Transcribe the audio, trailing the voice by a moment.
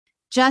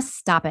Just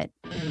stop it.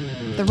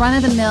 The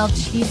run-of-the-mill,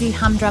 cheesy,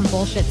 humdrum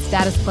bullshit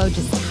status quo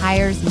just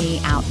tires me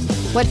out.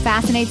 What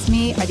fascinates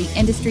me are the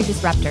industry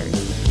disruptors,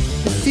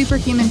 the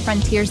superhuman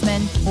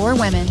frontiersmen or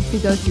women who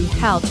go through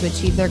hell to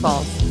achieve their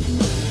goals.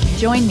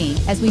 Join me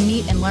as we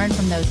meet and learn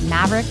from those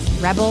mavericks,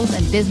 rebels,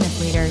 and business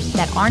leaders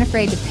that aren't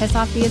afraid to piss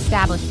off the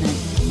establishment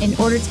in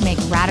order to make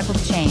radical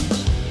change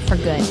for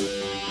good.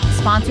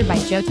 Sponsored by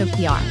Johto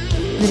PR,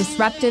 the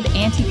disruptive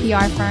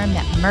anti-PR firm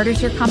that murders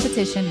your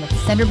competition with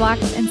cinder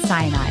blocks and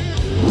cyanide.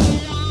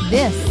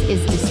 This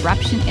is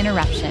Disruption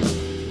Interruption.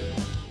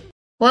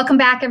 Welcome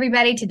back,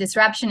 everybody, to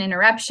Disruption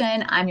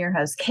Interruption. I'm your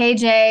host,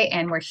 KJ,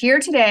 and we're here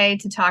today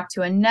to talk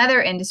to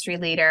another industry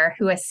leader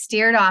who has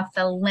steered off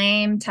the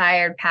lame,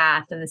 tired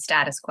path of the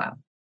status quo.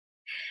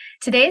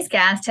 Today's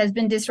guest has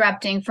been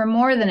disrupting for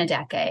more than a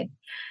decade.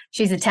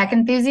 She's a tech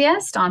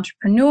enthusiast,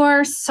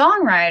 entrepreneur,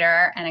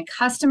 songwriter, and a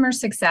customer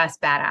success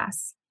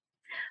badass.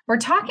 We're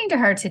talking to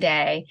her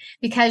today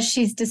because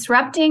she's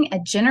disrupting a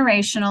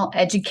generational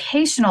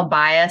educational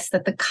bias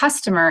that the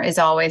customer is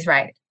always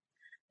right.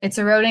 It's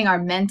eroding our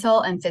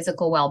mental and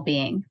physical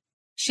well-being.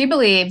 She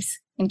believes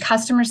in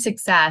customer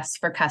success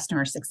for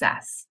customer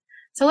success.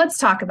 So let's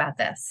talk about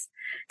this.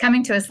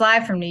 Coming to us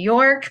live from New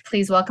York,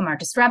 please welcome our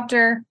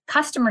disruptor,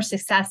 customer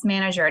success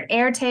manager at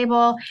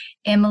Airtable,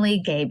 Emily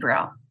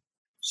Gabriel.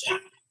 Yeah.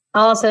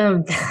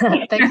 Awesome.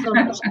 Thanks so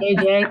much,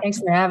 KJ. Thanks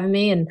for having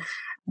me. And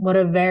what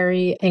a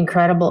very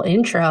incredible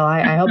intro.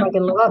 I hope I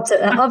can live up to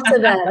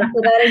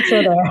that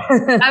intro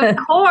there.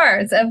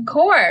 Of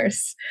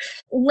course.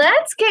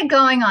 Let's get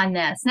going on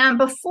this. Now,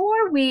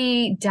 before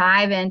we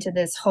dive into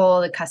this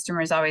whole the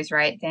customer is always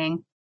right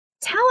thing,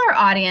 tell our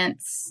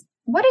audience,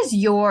 what is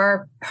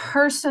your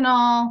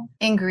personal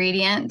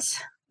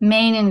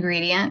main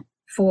ingredient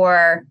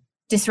for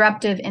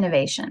disruptive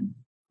innovation?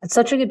 That's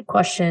such a good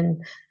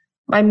question.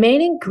 My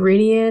main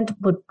ingredient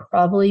would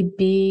probably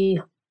be,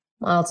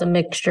 well, it's a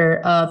mixture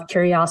of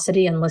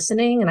curiosity and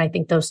listening. And I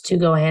think those two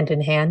go hand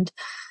in hand.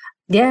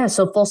 Yeah,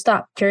 so full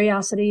stop.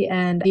 Curiosity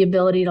and the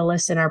ability to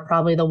listen are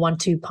probably the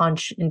 1-2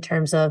 punch in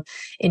terms of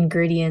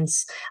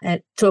ingredients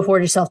and to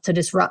afford yourself to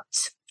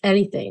disrupt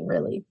anything,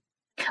 really.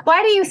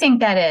 Why do you think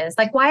that is?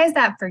 Like, why is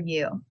that for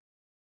you?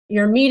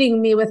 You're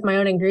meeting me with my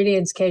own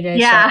ingredients, KJ.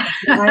 Yeah.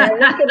 So I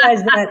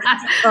recognize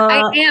that.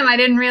 I am. I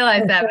didn't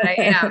realize that, but I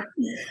am.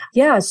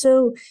 Yeah.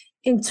 So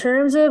in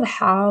terms of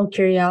how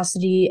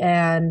curiosity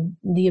and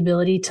the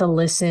ability to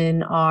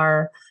listen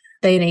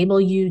they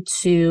enable you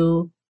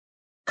to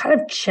kind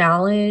of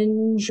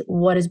challenge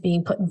what is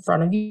being put in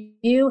front of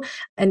you.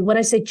 And when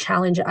I say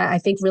challenge, I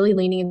think really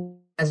leaning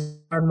as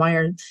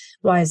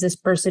why is this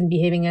person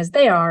behaving as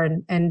they are?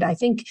 And I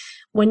think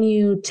when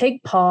you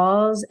take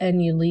pause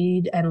and you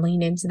lead and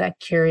lean into that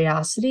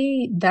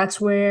curiosity,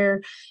 that's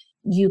where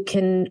you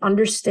can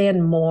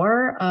understand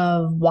more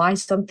of why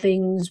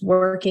something's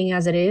working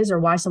as it is or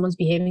why someone's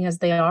behaving as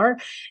they are,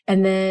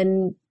 and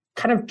then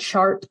kind of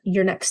chart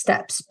your next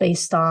steps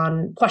based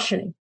on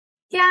questioning.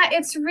 Yeah,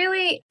 it's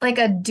really like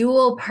a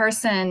dual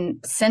person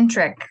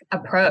centric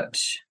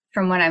approach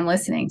from what I'm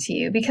listening to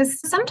you, because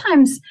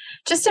sometimes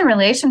just in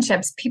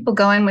relationships, people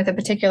go in with a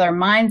particular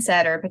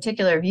mindset or a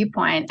particular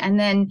viewpoint, and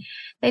then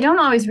they don't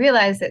always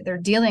realize that they're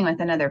dealing with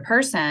another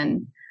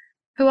person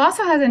who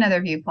also has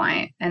another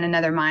viewpoint and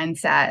another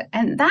mindset.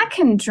 And that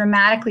can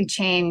dramatically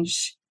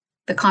change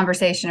the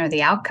conversation or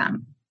the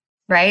outcome,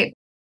 right?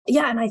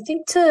 Yeah. And I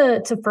think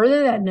to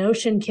further that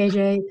notion,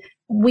 KJ,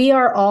 we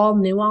are all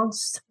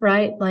nuanced,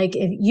 right? Like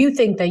if you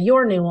think that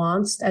you're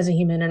nuanced as a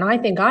human, and I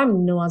think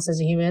I'm nuanced as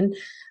a human,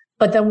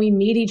 but then we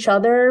meet each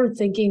other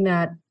thinking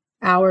that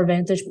our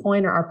vantage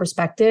point or our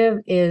perspective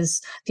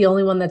is the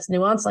only one that's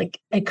nuanced, like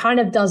it kind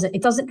of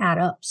doesn't add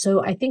up.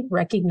 So I think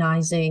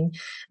recognizing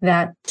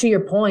that, to your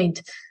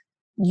point,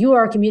 you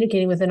are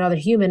communicating with another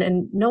human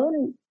and no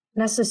one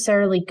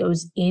necessarily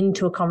goes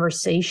into a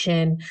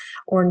conversation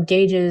or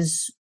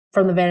engages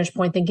from the vantage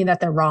point thinking that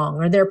they're wrong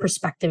or their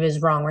perspective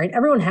is wrong, right?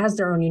 Everyone has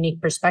their own unique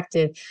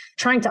perspective.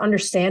 Trying to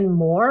understand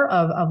more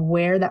of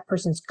where that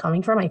person's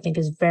coming from, I think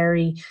is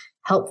very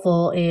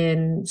helpful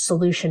in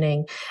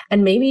solutioning.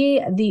 And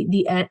maybe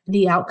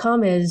the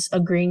outcome is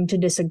agreeing to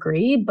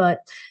disagree, but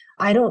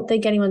I don't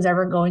think anyone's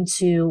ever going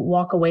to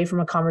walk away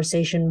from a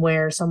conversation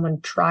where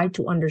someone tried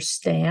to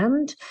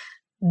understand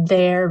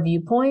their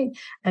viewpoint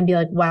and be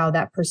like, wow,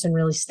 that person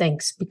really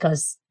stinks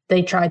because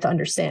they tried to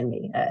understand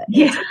me.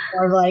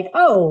 Or like,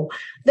 oh,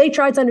 they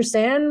tried to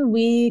understand,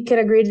 we can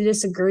agree to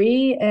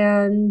disagree.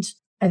 And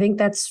I think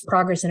that's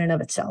progress in and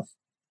of itself.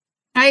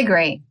 I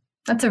agree.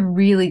 That's a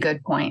really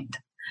good point.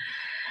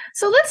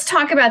 So let's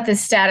talk about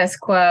this status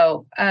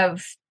quo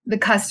of the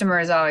customer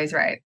is always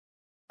right.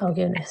 Oh,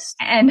 goodness.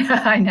 And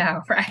I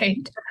know,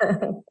 right?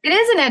 It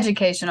is an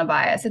educational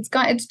bias. It's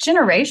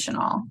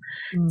generational.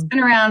 It's been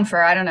around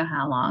for I don't know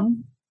how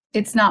long.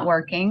 It's not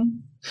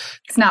working.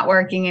 It's not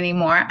working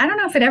anymore. I don't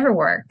know if it ever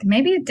worked.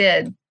 Maybe it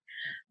did.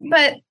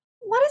 But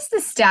what is the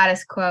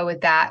status quo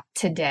with that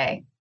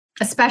today,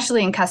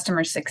 especially in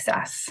customer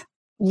success?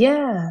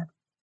 Yeah.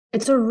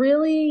 It's a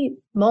really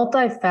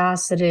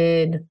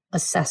multifaceted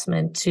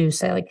assessment to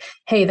say, like,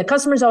 hey, the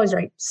customer's always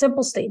right.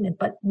 Simple statement,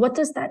 but what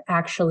does that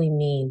actually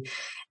mean?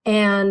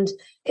 And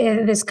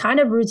this kind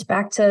of roots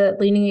back to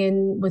leaning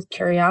in with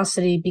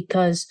curiosity,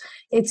 because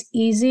it's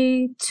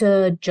easy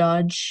to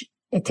judge.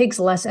 It takes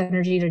less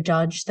energy to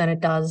judge than it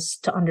does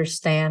to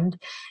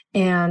understand.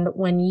 And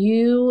when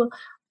you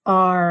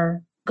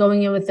are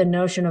going in with the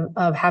notion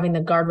of having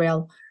the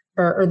guardrail,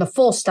 or the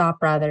full stop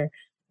rather,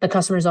 the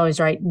customer is always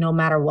right, no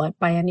matter what,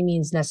 by any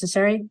means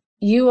necessary,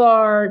 you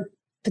are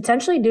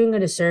potentially doing a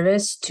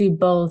disservice to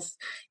both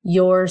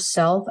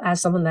yourself as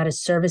someone that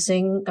is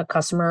servicing a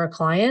customer or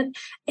client,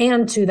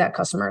 and to that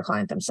customer or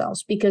client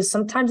themselves, because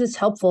sometimes it's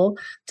helpful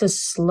to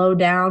slow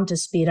down, to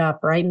speed up,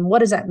 right? And what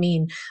does that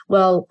mean?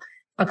 Well,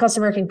 a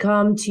customer can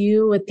come to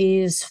you with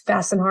these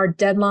fast and hard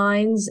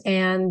deadlines,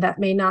 and that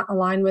may not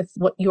align with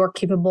what you're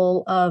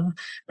capable of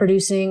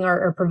producing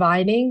or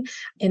providing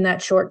in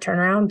that short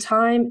turnaround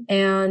time.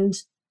 And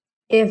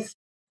if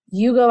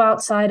you go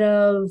outside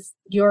of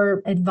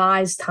your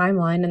advised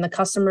timeline and the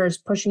customer is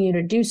pushing you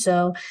to do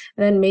so,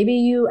 then maybe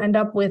you end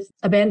up with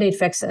a Band-Aid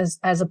fix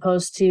as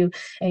opposed to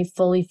a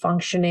fully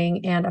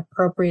functioning and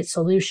appropriate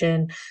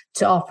solution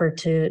to offer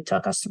to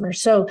a customer.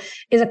 So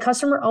is a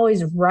customer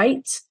always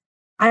right?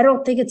 I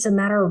don't think it's a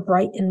matter of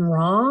right and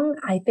wrong.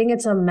 I think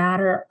it's a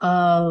matter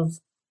of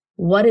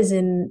what is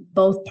in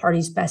both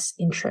parties' best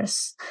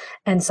interests.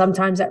 And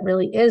sometimes that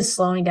really is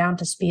slowing down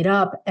to speed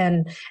up.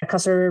 And a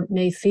customer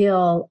may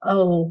feel,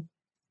 oh,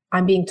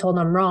 I'm being told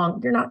I'm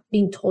wrong. You're not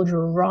being told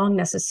you're wrong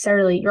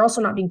necessarily. You're also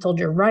not being told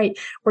you're right.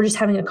 We're just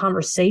having a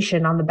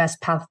conversation on the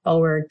best path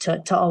forward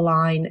to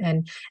align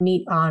and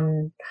meet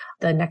on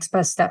the next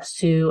best steps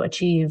to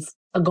achieve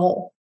a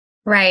goal.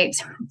 Right.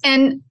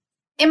 And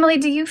Emily,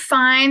 do you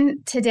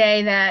find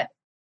today that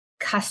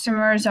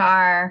customers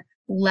are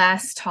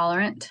less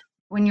tolerant?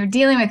 When you're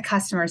dealing with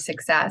customer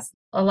success,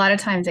 a lot of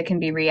times it can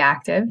be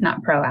reactive,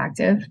 not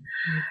proactive.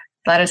 Mm-hmm.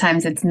 A lot of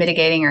times it's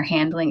mitigating or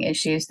handling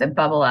issues that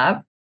bubble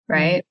up,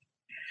 right?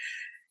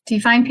 Mm-hmm. Do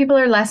you find people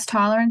are less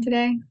tolerant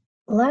today?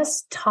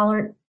 Less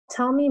tolerant.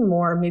 Tell me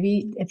more.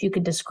 Maybe if you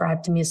could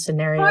describe to me a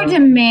scenario. More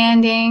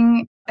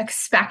demanding,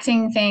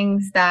 expecting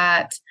things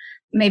that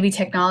maybe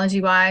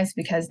technology-wise,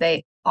 because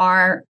they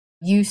are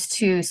used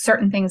to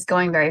certain things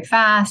going very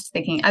fast,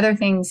 thinking other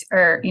things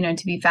are,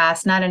 to be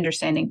fast, not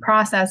understanding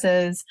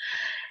processes,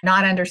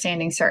 not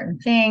understanding certain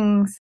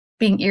things,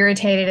 being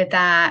irritated at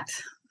that.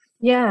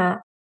 Yeah.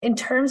 In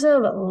terms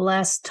of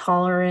less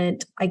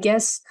tolerant, I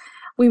guess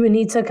we would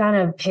need to kind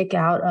of pick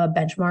out a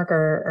benchmark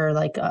or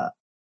like a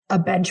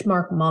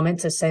benchmark moment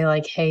to say,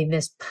 like, hey,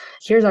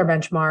 here's our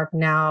benchmark.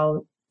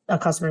 Now a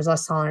customer is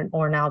less tolerant,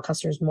 or now a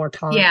customer is more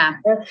tolerant. Yeah.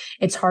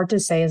 It's hard to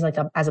say as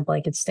a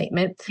blanket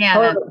statement. Yeah.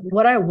 However,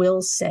 what I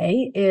will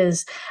say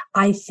is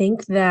I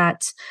think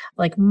that,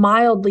 like,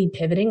 mildly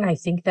pivoting, I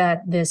think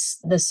that the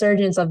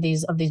surgence of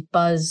these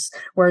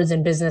buzzwords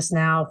in business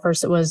now,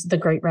 first it was the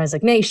Great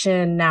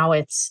Resignation, now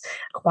it's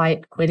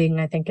quiet quitting,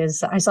 I think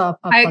I saw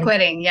quiet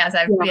quitting. Yes.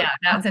 That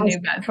was a new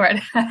buzz for it.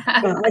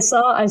 I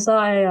saw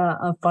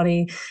a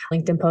funny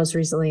LinkedIn post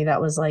recently that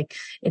was like,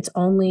 it's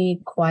only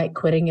quiet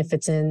quitting if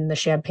it's in the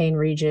Champagne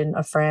region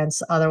of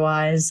France.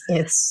 Otherwise,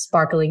 it's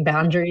sparkling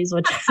boundaries,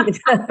 which which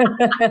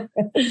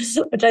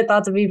I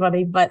thought to be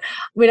funny, but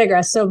we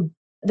digress. So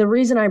the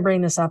reason I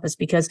bring this up is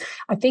because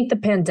I think the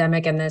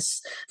pandemic and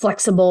this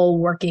flexible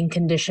working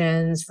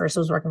conditions, first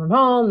it was working from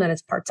home, then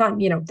it's part-time,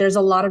 there's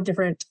a lot of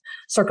different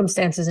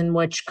circumstances in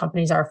which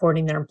companies are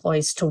affording their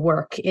employees to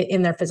work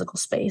in their physical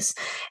space.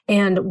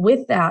 And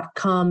with that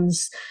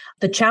comes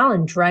the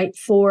challenge, right?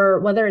 For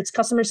whether it's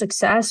customer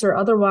success or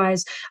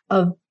otherwise,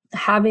 of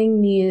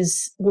having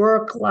these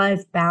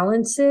work-life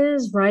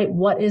balances, right?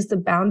 What is the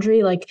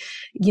boundary? Like,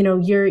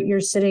 you're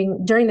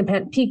sitting during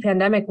the peak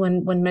pandemic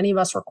when many of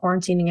us were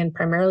quarantining and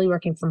primarily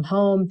working from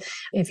home.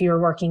 If you're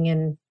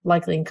working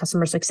likely in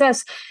customer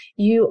success,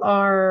 you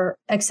are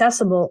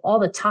accessible all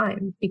the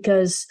time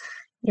because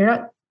you're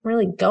not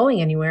really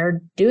going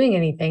anywhere, doing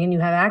anything, and you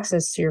have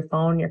access to your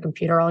phone, your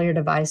computer, all your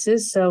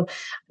devices. So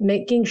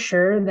making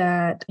sure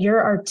that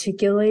you're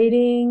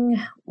articulating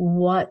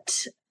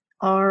what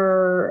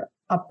are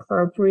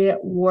appropriate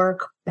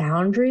work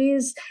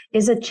boundaries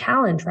is a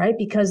challenge, right?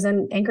 Because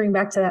then anchoring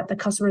back to that, the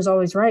customer is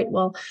always right.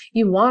 Well,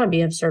 you want to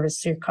be of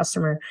service to your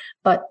customer,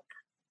 but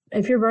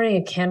if you're burning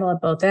a candle at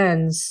both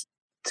ends,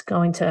 it's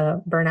going to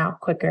burn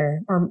out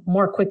quicker or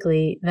more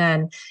quickly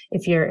than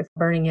if you're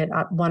burning it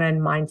at one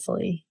end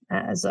mindfully,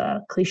 as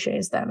cliche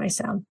as that may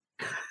sound.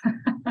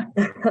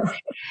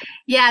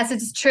 Yes,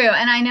 it's true.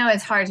 And I know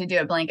it's hard to do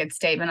a blanket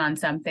statement on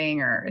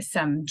something or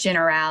some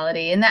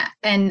generality, and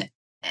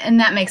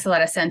that makes a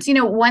lot of sense.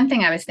 One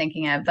thing I was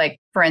thinking of, like,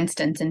 for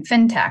instance, in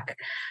fintech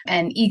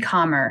and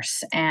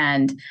e-commerce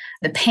and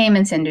the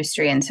payments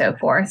industry and so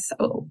forth,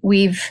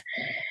 we've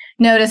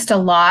noticed a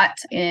lot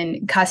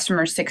in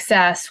customer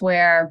success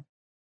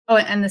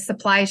and the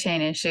supply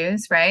chain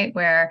issues, right?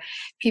 Where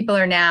people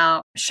are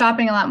now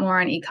shopping a lot more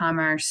on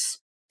e-commerce,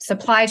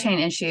 supply chain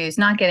issues,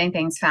 not getting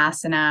things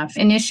fast enough,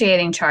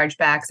 initiating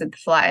chargebacks at the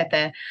fly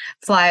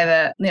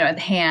of the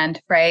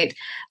hand, right?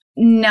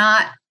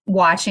 Not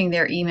watching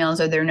their emails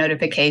or their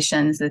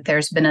notifications that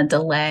there's been a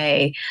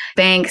delay,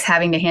 banks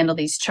having to handle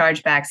these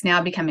chargebacks,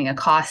 now becoming a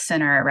cost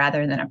center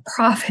rather than a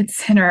profit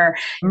center,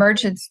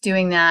 merchants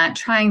doing that,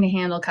 trying to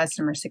handle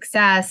customer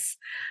success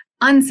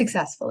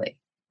unsuccessfully,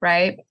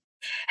 right?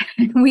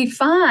 We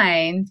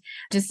find,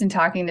 just in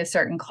talking to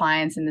certain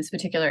clients in this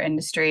particular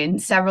industry and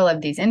several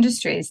of these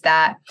industries,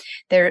 that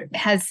there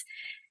has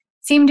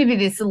seemed to be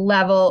this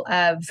level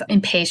of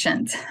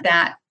impatience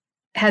that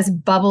has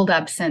bubbled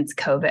up since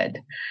COVID,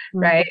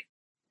 right?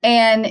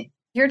 And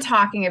you're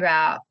talking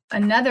about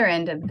another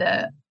end of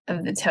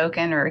the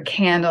token or a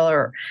candle,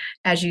 or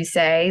as you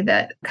say,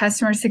 that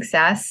customer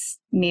success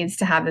needs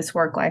to have this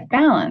work-life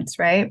balance,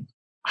 right?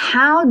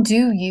 How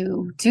do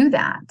you do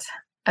that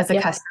as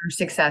a customer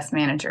success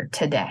manager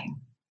today?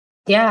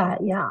 Yeah.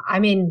 I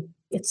mean,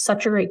 it's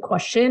such a great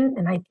question.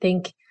 And I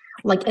think,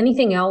 like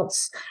anything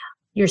else,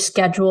 your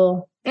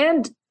schedule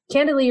and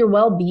candidly, your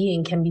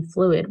well-being can be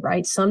fluid,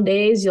 right? Some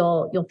days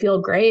you'll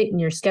feel great and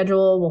your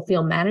schedule will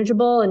feel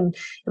manageable and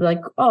you're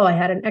like, oh, I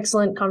had an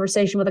excellent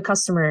conversation with a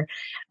customer.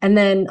 And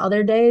then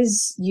other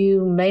days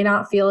you may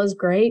not feel as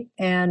great,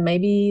 and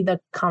maybe the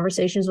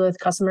conversations with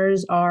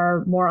customers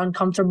are more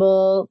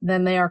uncomfortable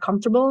than they are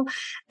comfortable.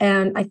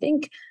 And I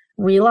think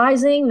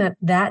realizing that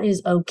that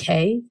is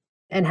okay,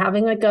 and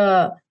having like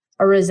a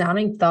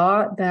resounding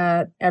thought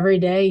that every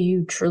day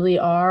you truly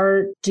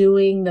are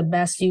doing the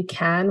best you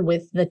can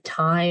with the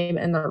time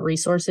and the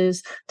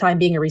resources, time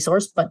being a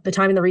resource, but the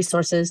time and the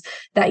resources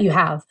that you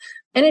have.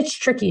 And it's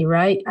tricky,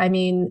 right? I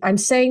mean, I'm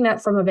saying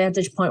that from a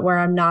vantage point where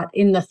I'm not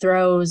in the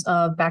throes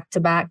of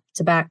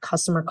back-to-back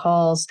customer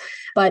calls,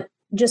 but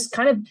just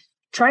kind of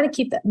trying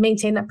to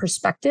maintain that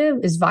perspective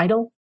is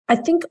vital. I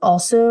think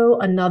also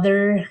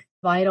another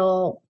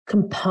vital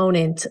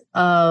component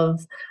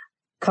of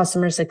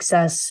customer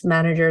success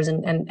managers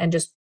and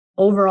just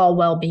overall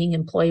well-being,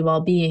 employee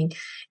well-being,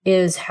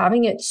 is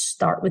having it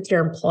start with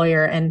your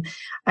employer. And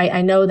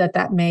I know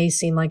that may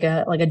seem like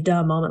a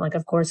dumb moment. Like,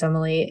 of course,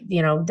 Emily,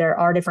 there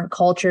are different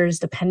cultures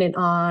dependent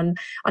on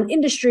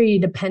industry,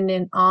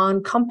 dependent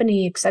on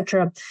company, et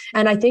cetera.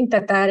 And I think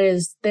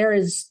there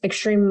is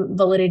extreme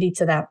validity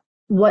to that.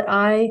 What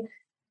I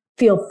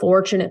feel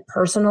fortunate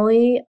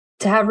personally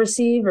to have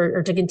received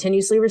or to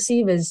continuously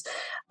receive is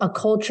a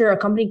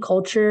company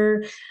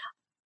culture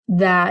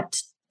that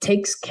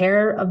takes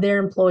care of their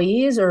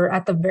employees, or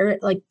at the very,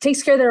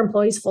 takes care of their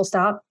employees full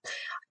stop,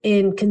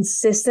 in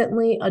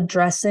consistently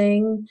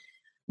addressing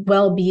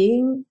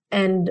well-being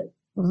and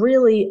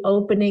really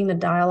opening the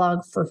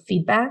dialogue for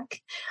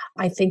feedback.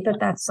 I think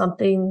that's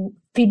something,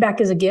 feedback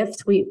is a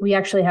gift. We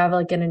actually have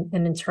like an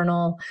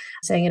internal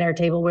saying at our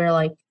table where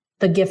like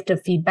the gift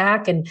of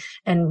feedback,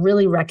 and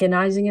really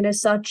recognizing it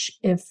as such.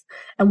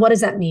 And what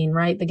does that mean,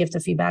 right? The gift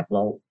of feedback.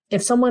 Well,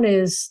 if someone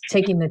is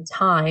taking the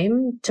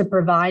time to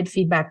provide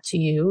feedback to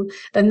you,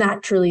 then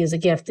that truly is a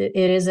gift. It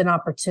is an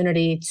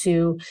opportunity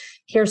to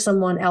hear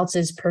someone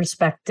else's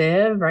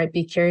perspective, right?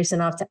 Be curious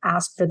enough to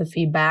ask for the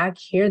feedback,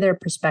 hear their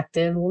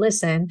perspective,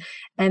 listen,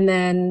 and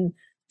then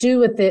do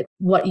with it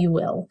what you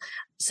will.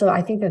 So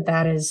I think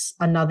that is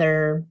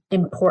another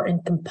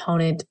important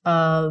component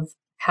of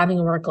having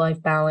a work-life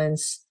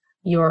balance,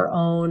 your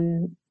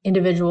own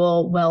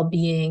individual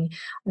well-being,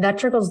 that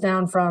trickles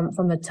down from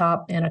the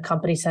top in a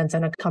company sense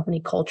and a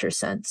company culture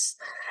sense.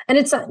 And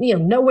it's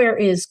nowhere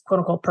is quote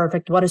unquote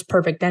perfect. What is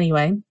perfect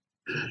anyway?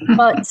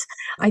 But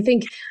I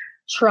think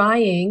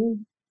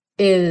trying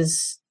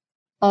is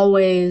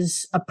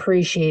always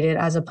appreciated,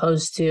 as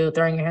opposed to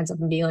throwing your hands up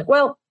and being like,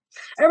 well,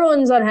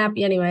 everyone's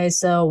unhappy anyway,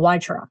 so why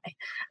try?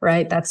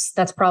 Right? That's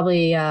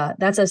probably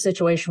that's a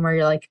situation where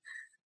you're like,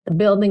 the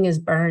building is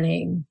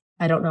burning.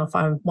 I don't know if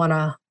I want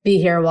to be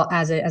here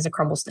as it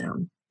crumbles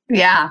down.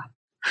 Yeah.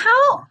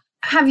 How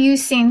have you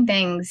seen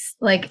things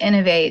like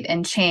innovate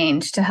and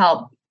change to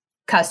help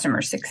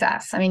customer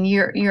success? I mean,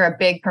 you're a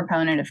big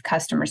proponent of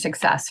customer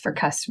success for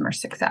customer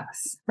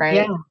success,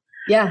 right?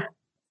 Yeah.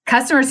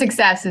 Customer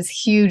success is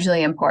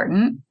hugely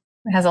important.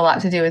 It has a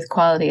lot to do with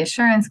quality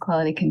assurance,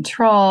 quality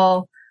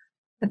control,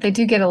 but they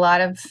do get a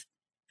lot of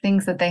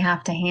things that they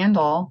have to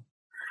handle.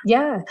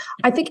 Yeah,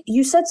 I think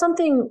you said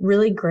something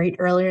really great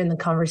earlier in the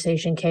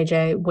conversation,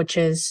 KJ, which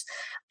is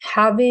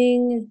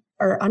having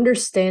or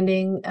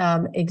understanding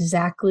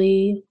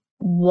exactly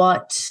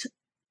what,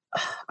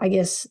 I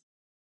guess,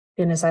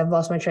 goodness, I've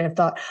lost my train of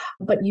thought.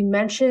 But you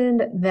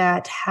mentioned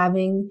that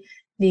having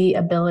the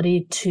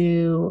ability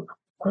to,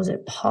 was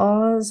it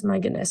pause? My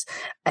goodness.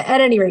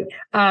 At any rate,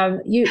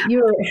 you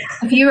were.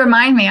 If you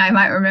remind me, I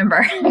might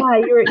remember. Yeah,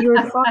 you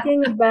were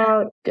talking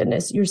about,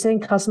 goodness, you were saying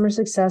customer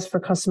success for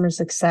customer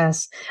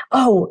success.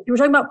 Oh, you were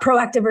talking about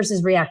proactive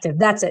versus reactive.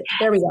 That's it.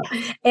 There we go.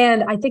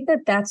 And I think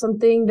that's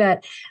something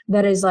that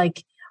is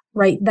like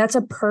Right. That's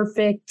a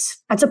perfect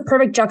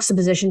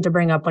juxtaposition to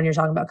bring up when you're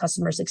talking about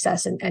customer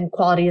success and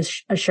quality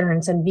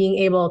assurance, and being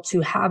able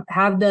to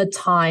have the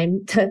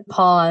time to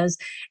pause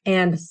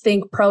and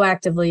think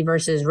proactively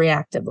versus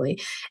reactively.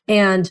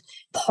 And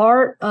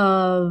part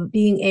of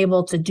being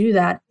able to do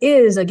that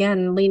is,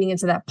 again, leaning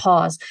into that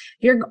pause.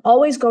 You're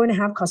always going to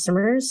have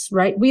customers,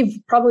 right?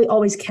 We've probably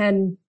always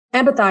can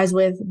empathize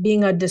with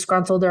being a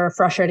disgruntled or a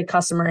frustrated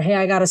customer. Hey,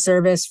 I got a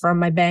service from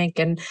my bank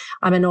and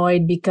I'm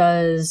annoyed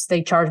because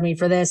they charged me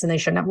for this and they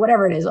shouldn't have,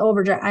 whatever it is,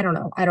 overdraft. I don't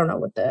know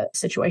what the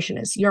situation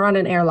is. You're on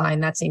an airline.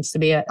 That seems to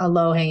be a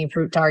low hanging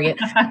fruit target.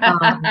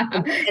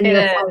 And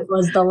your flight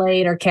was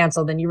delayed or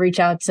canceled, and you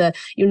reach out to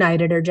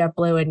United or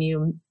JetBlue and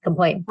you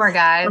complain. Poor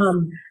guys.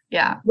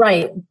 Yeah.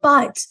 Right.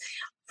 But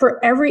for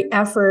every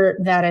effort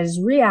that is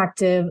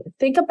reactive,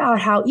 think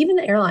about how even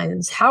the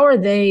airlines, how are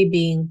they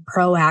being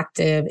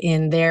proactive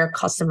in their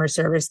customer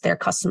service, their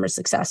customer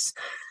success?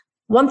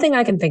 One thing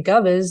I can think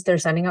of is they're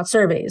sending out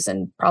surveys,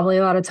 and probably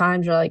a lot of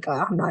times you're like,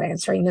 oh, I'm not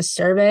answering this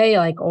survey,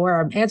 or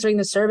I'm answering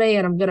the survey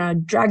and I'm going to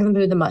drag them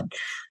through the mud.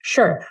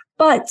 Sure.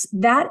 But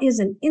that is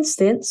an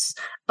instance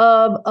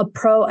of a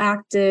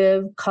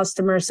proactive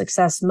customer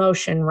success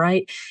motion,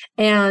 right?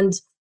 And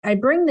I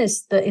bring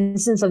the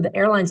instance of the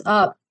airlines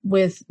up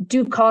with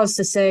due cause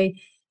to say,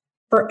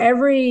 for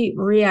every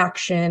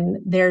reaction,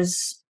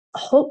 there's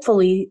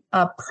hopefully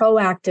a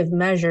proactive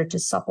measure to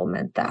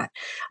supplement that.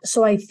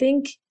 So I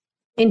think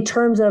in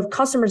terms of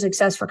customer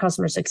success for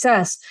customer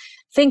success,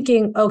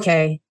 thinking,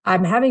 okay,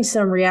 I'm having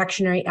some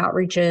reactionary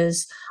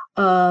outreaches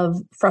of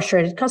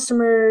frustrated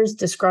customers,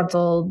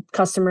 disgruntled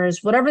customers,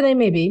 whatever they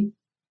may be.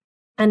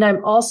 And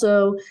I'm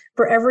also,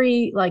 for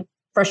every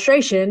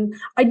frustration,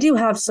 I do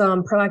have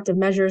some proactive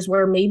measures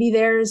where maybe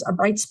there's a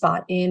bright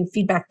spot in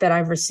feedback that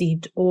I've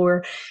received,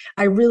 or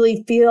I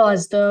really feel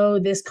as though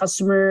this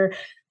customer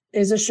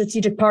is a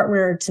strategic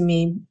partner to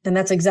me. And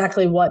that's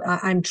exactly what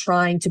I'm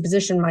trying to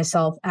position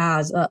myself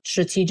as, a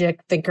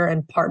strategic thinker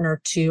and partner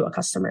to a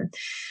customer.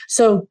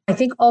 So I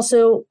think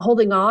also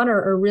holding on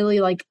or really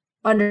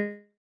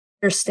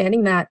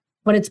understanding that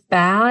when it's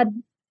bad,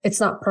 it's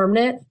not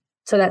permanent.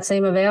 To that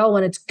same avail,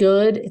 when it's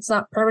good, it's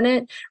not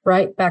permanent,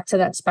 right? Back to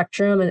that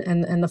spectrum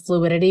and the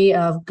fluidity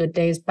of good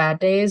days, bad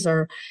days,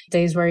 or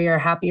days where you're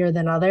happier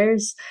than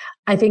others.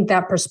 I think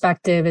that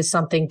perspective is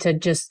something to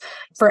just,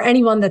 for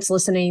anyone that's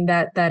listening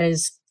that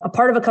is a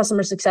part of a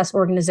customer success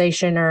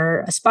organization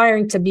or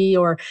aspiring to be,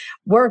 or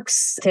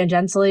works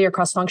tangentially or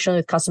cross-functionally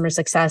with customer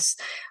success.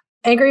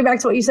 Anchoring back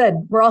to what you said,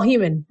 we're all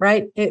human,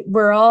 right?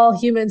 We're all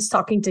humans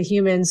talking to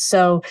humans.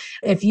 So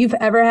if you've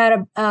ever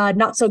had a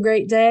not so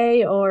great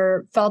day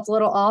or felt a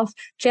little off,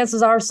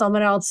 chances are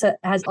someone else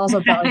has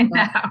also felt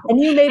that. And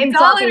you may be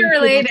all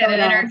interrelated and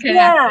interconnected.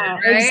 Yeah,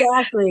 right?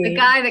 Exactly. The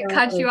guy that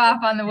cut you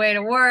off on the way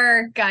to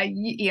work,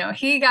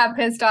 he got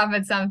pissed off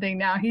at something.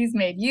 Now he's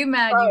made you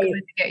mad. Right. You go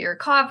to get your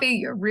coffee.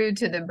 You're rude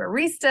to the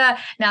barista.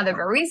 Now the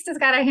barista's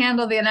got to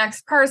handle the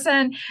next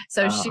person.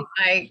 So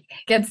she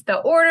gets the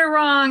order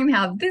wrong.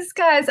 Now this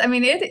guys,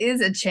 it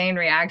is a chain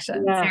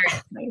reaction. Yeah.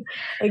 Seriously.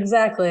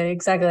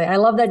 Exactly. I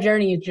love that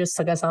journey you just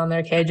took us on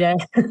there, KJ.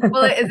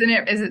 Well, is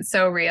it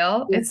so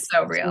real? It's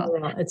so real.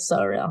 It's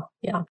so real.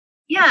 Yeah.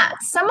 Yeah.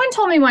 Someone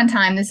told me one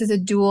time, this is a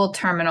dual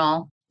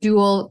terminal,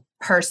 dual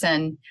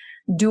person,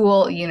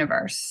 dual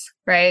universe,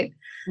 right?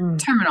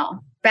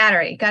 Terminal,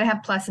 battery, got to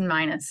have plus and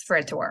minus for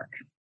it to work,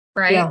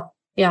 right?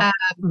 Yeah.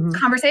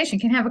 Conversation,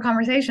 can't have a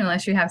conversation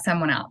unless you have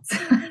someone else.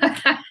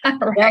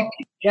 Right?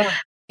 Yeah.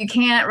 You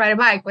can't ride a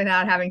bike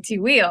without having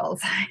two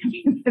wheels.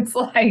 It's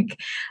like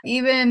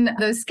even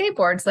those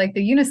skateboards, like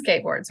the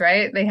Uniskateboards,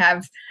 right? They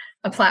have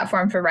a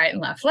platform for right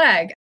and left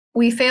leg.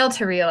 We fail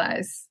to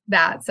realize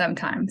that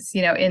sometimes,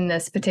 in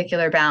this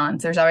particular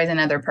balance, there's always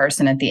another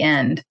person at the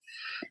end.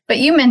 But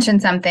you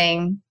mentioned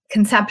something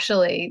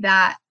conceptually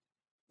that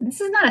this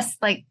is not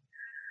a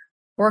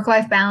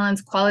work-life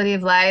balance, quality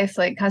of life,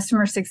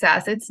 customer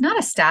success. It's not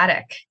a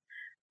static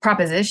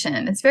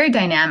proposition. It's very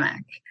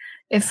dynamic.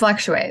 It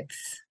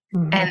fluctuates.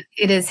 And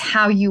it is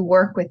how you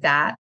work with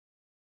that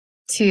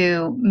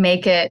to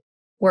make it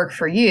work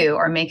for you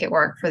or make it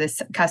work for the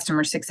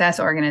customer success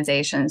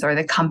organizations or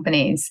the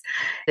companies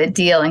that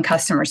deal in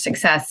customer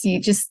success.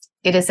 It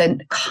is a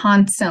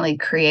constantly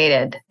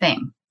created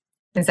thing.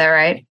 Is that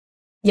right?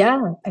 Yeah,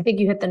 I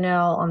think you hit the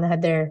nail on the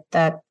head there.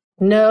 The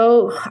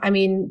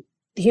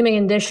human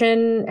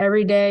condition,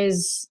 every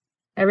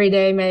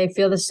day may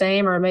feel the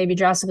same or may be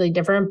drastically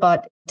different,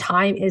 but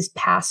time is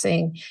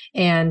passing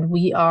and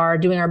we are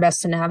doing our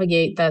best to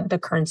navigate the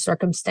current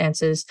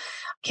circumstances.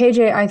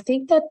 KJ, I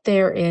think that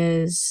there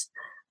is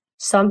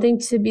something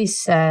to be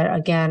said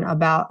again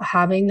about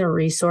having the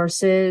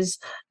resources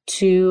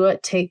to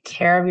take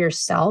care of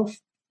yourself,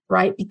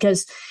 right?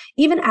 Because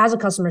even as a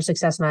customer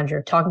success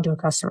manager, talking to a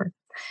customer,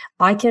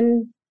 I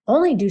can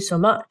only do so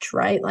much,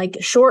 right?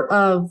 Short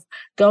of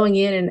going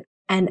in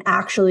and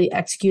actually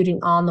executing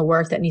on the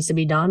work that needs to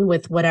be done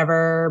with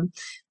whatever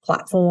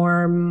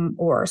platform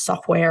or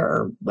software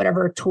or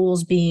whatever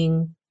tools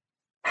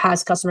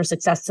has customer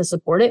success to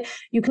support it.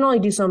 You can only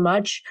do so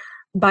much.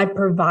 by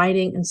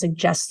providing and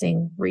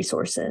suggesting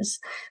resources.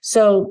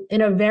 So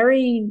in a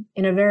very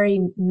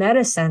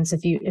meta sense,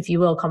 if you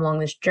will come along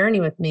this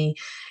journey with me,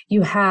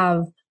 you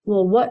have,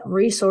 well, what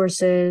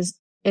resources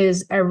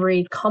is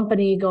every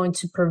company going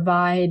to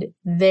provide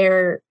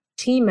their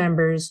team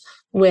members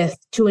with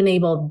to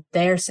enable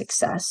their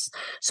success?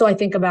 So I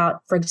think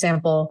about, for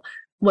example,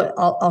 what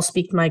I'll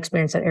speak to my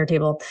experience at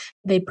Airtable.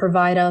 They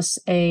provide us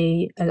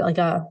a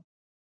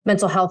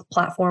mental health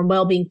platform,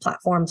 well-being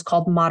platform. It's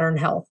called Modern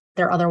Health.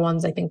 There are other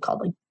ones, I think,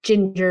 called like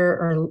Ginger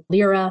or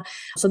Lyra.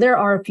 So there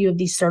are a few of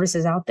these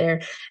services out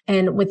there.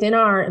 And within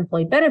our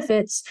employee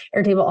benefits,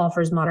 Airtable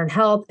offers Modern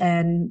Health,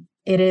 and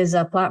it is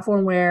a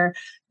platform where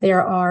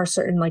there are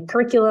certain like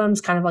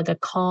curriculums, kind of like a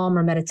Calm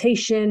or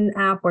meditation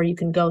app where you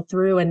can go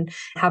through and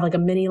have like a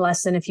mini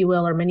lesson, if you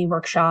will, or mini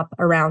workshop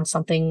around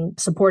something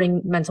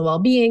supporting mental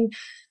well-being.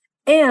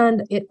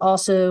 And it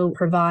also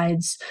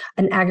provides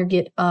an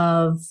aggregate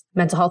of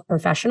mental health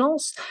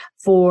professionals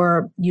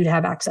for you to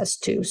have access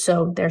to.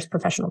 So there's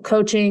professional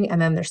coaching,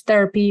 and then there's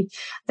therapy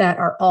that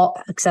are all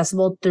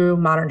accessible through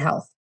Modern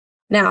Health.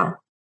 Now,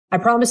 I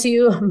promise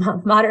you,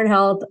 Modern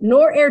Health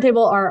nor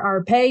Airtable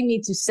are paying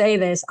me to say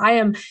this. I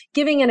am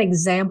giving an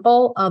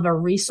example of a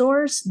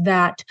resource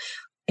that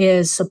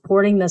is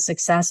supporting the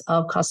success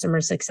of customer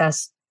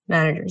success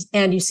managers.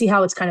 And you see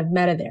how it's kind of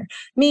meta there.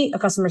 Me, a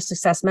customer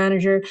success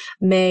manager,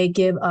 may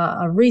give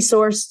a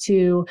resource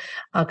to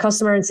a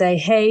customer and say,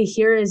 hey,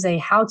 here is a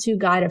how-to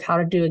guide of how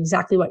to do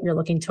exactly what you're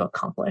looking to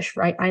accomplish,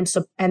 right?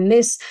 And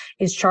this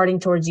is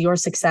charting towards your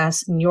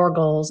success and your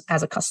goals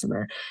as a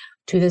customer.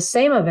 To the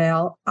same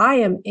avail, I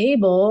am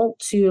able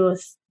to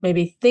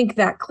maybe think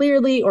that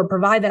clearly or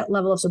provide that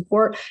level of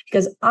support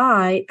because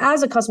I,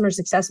 as a customer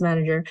success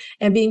manager,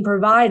 am being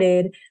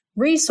provided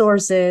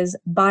resources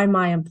by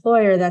my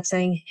employer that's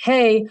saying,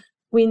 hey,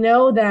 we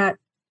know that,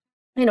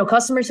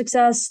 customer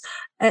success,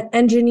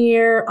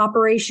 engineer,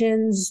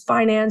 operations,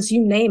 finance,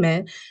 you name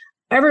it,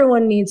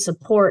 everyone needs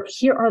support.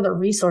 Here are the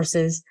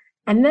resources.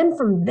 And then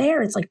from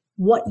there, it's like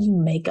what you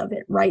make of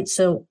it, right?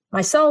 So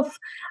myself,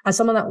 as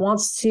someone that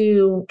wants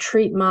to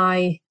treat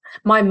my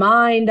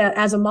mind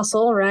as a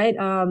muscle, right?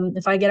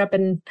 If I get up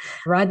and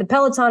ride the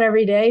Peloton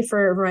every day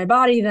for my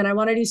body, then I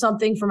want to do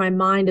something for my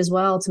mind as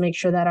well to make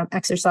sure that I'm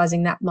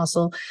exercising that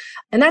muscle.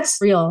 And that's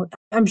real.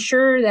 I'm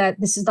sure that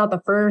this is not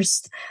the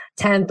first,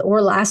 10th,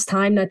 or last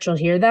time that you'll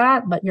hear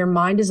that, but your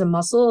mind is a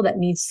muscle that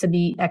needs to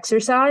be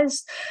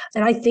exercised.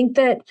 And I think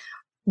that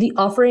the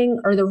offering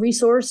or the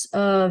resource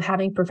of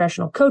having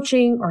professional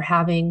coaching or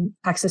having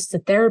access to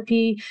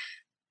therapy,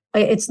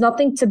 it's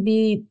nothing to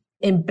be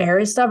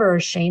embarrassed of or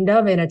ashamed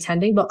of in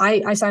attending, but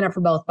I sign up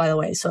for both, by the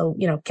way. So,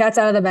 cat's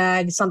out of the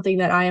bag, something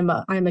that I am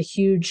a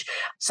huge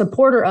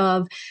supporter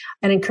of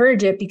and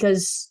encourage it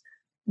because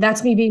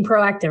that's me being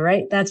proactive,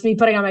 right? That's me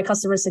putting on my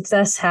customer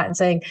success hat and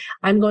saying,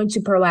 I'm going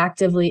to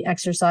proactively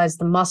exercise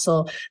the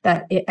muscle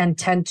and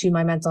tend to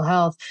my mental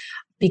health,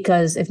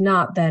 because if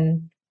not,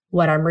 then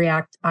what I'm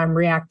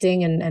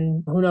reacting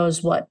and who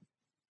knows what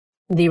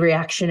the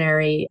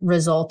reactionary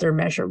result or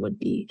measure would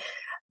be.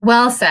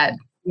 Well said.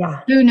 Yeah.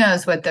 Who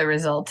knows what the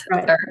result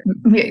or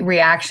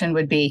reaction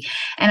would be.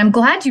 And I'm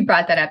glad you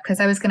brought that up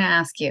because I was going to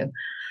ask you,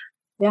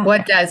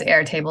 what does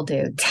Airtable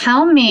do?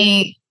 Tell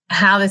me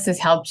how this has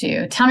helped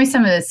you. Tell me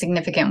some of the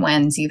significant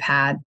wins you've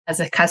had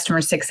as a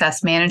customer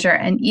success manager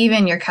and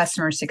even your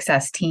customer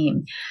success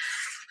team.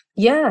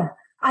 Yeah.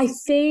 I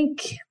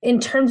think in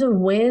terms of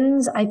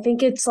wins, I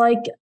think it's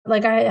like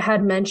I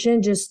had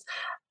mentioned, just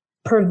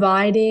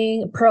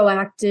providing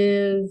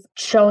proactive,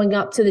 showing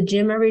up to the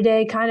gym every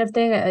day kind of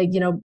thing,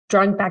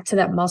 drawing back to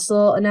that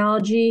muscle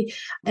analogy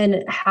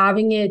and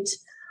having it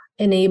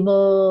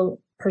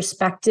enable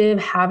perspective,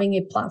 having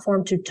a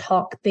platform to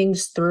talk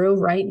things through,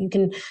 right? You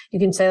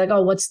can say like,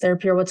 oh, what's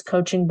therapy or what's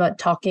coaching, but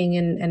talking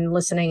and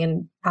listening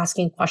and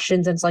asking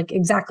questions. And it's like,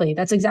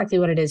 that's exactly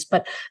what it is.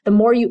 But the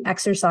more you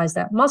exercise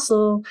that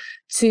muscle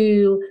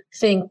to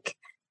think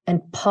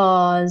and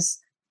pause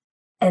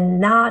and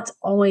not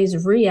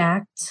always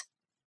react,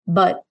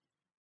 but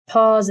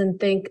pause and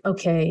think,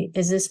 okay,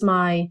 is this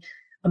my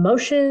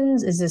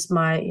emotions? Is this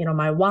my,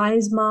 my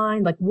wise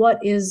mind? Like,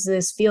 what is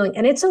this feeling?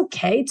 And it's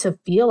okay to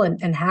feel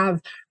and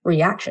have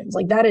reactions.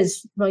 Like that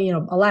is,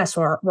 alas,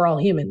 we're all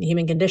human, the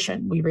human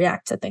condition. We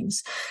react to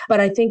things. But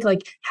I think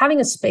like having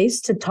a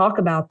space to talk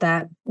about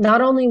that,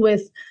 not only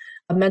with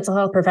mental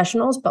health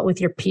professionals, but with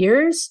your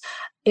peers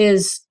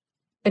is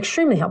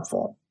extremely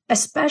helpful,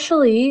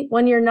 especially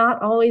when you're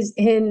not always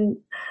in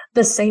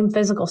the same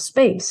physical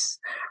space,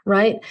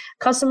 right?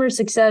 Customer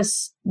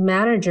success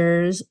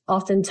managers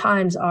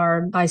oftentimes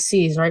are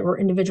ICs, right? We're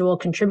individual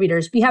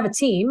contributors. We have a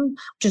team,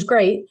 which is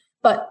great,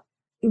 but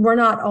we're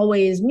not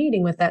always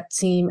meeting with that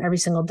team every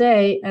single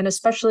day. And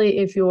especially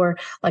if you're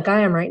like I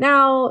am right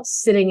now,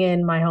 sitting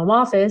in my home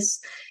office,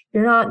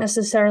 you're not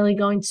necessarily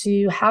going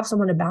to have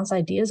someone to bounce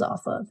ideas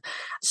off of.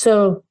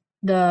 So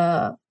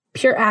the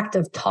pure act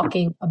of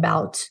talking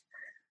about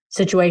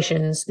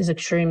situations is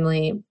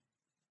extremely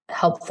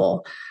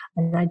helpful.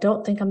 And I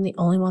don't think I'm the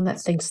only one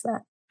that thinks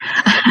that.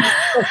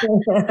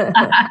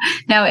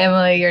 No,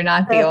 Emily, you're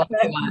not the only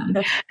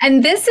one.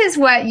 And this is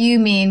what you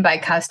mean by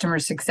customer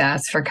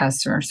success for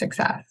customer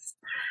success.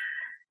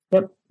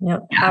 Yep. Yeah.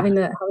 Having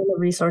the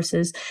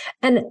resources.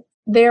 And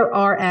there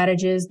are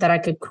adages that I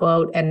could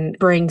quote and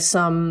bring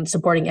some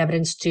supporting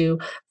evidence to.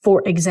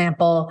 For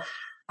example,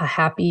 a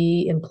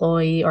happy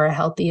employee or a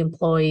healthy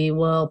employee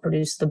will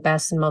produce the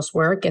best and most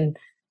work. And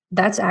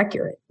that's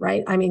accurate,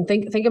 right? I mean,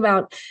 think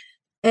about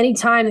any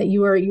time that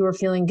you were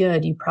feeling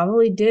good, you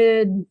probably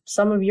did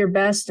some of your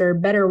best or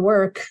better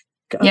work.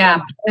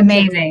 Yeah.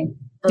 Amazing.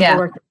 The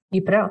work that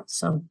you put out.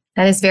 So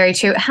that is very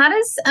true. How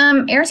does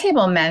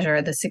Airtable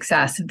measure the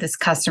success of this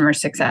customer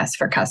success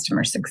for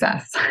customer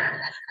success?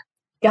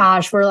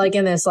 Gosh, we're like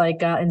in this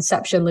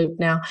inception loop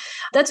now.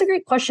 That's a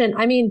great question.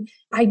 I mean,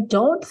 I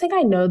don't think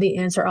I know the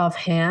answer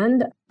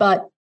offhand,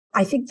 but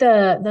I think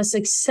the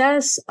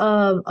success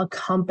of a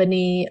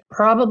company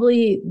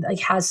probably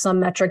has some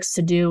metrics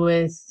to do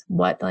with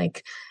what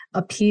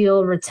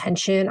appeal,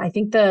 retention. I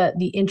think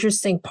the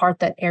interesting part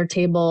that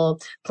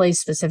Airtable plays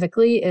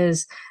specifically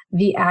is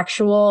the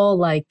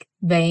actual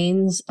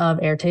veins of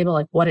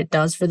Airtable, what it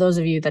does. For those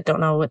of you that don't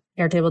know what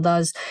Airtable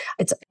does,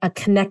 it's a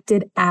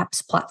connected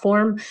apps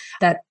platform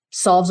that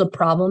solves a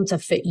problem to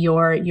fit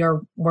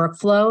your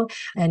workflow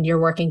and your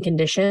working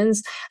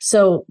conditions.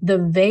 So the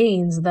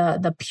veins,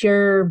 the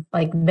pure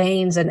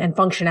veins and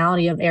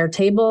functionality of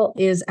Airtable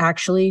is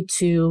actually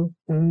to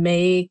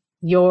make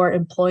your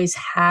employees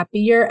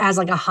happier as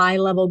a high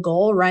level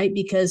goal, right?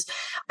 Because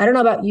I don't know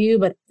about you,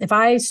 but if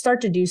I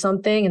start to do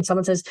something and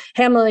someone says,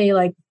 "Hey, Emily,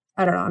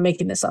 I don't know, I'm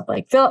making this up.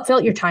 Fill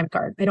out your time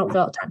card." I don't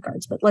fill out time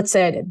cards, but let's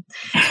say I did.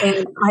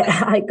 And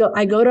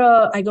I go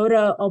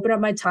to open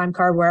up my time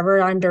card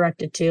wherever I'm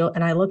directed to,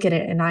 and I look at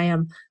it and I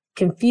am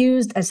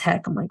confused as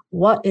heck. I'm like,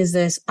 what is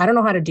this? I don't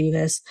know how to do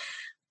this.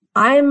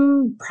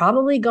 I'm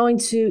probably going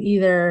to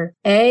either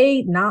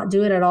A, not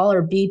do it at all,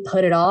 or B,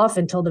 put it off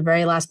until the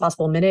very last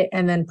possible minute,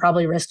 and then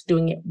probably risk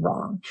doing it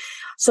wrong.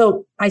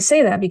 So I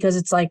say that because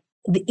it's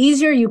the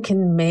easier you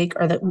can make,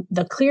 or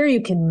the clearer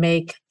you can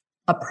make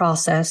a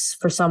process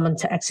for someone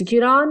to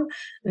execute on,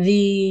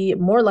 the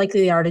more likely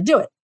they are to do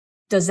it.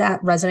 Does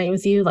that resonate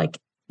with you?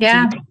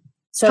 Yeah,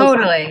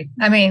 totally.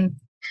 I mean,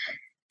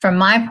 from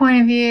my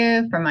point of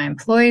view, from my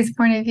employees'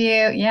 point of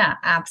view, yeah,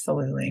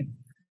 absolutely.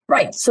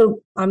 Right.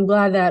 So I'm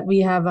glad that we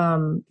have,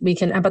 we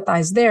can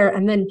empathize there.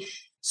 And then,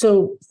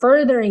 so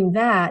furthering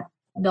that,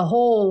 the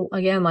whole,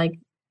 again,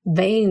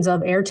 veins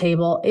of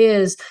Airtable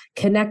is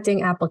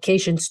connecting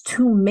applications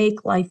to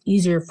make life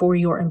easier for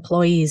your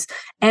employees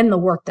and the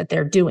work that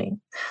they're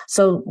doing.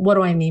 So what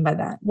do I mean by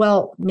that?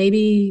 Well,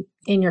 maybe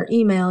in your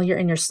email, you're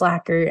in your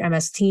Slack or your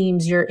MS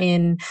Teams, you're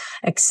in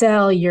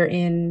Excel, you're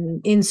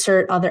in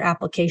insert other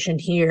application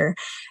here.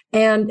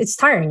 And it's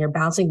tiring. You're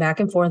bouncing back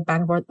and forth,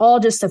 all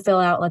just to fill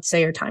out, let's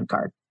say, your time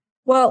card.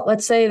 Well,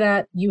 let's say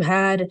that you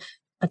had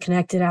a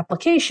connected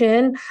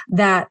application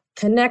that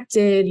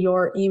connected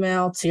your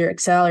email to your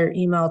Excel, or your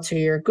email to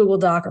your Google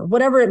Doc, or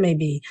whatever it may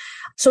be.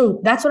 So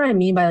that's what I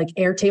mean by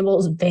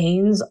Airtable's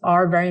veins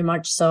are very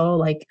much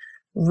so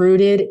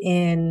rooted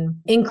in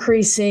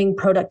increasing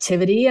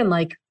productivity and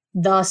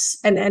thus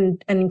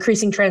and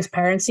increasing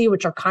transparency,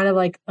 which are kind of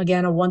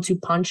again, a 1-2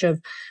 punch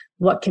of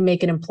what can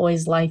make an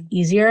employee's life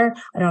easier.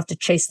 I don't have to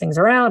chase things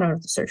around. I don't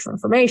have to search for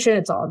information.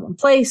 It's all in one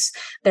place.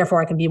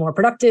 Therefore, I can be more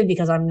productive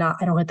because I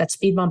don't hit that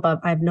speed bump of,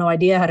 I have no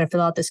idea how to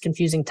fill out this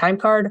confusing time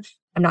card.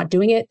 I'm not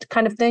doing it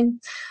kind of thing.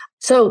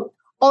 So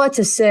all that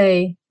to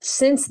say,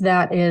 since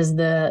that is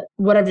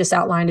what I've just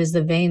outlined is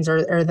the veins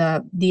or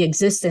the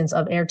existence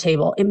of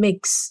Airtable, it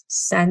makes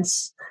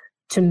sense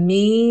to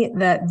me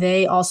that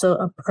they also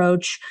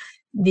approach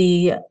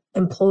the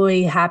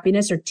employee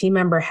happiness or team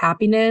member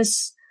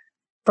happiness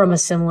from a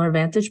similar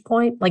vantage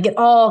point. It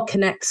all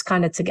connects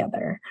kind of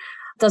together.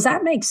 Does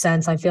that make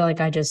sense? I feel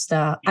I just,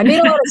 I made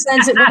a lot of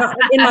sense in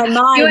my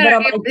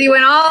mind. You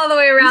went all the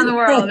way around the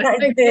world.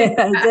 I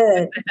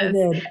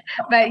did.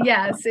 But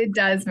yes, it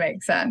does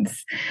make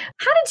sense.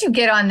 How did you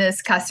get on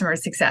this customer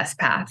success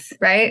path,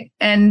 right?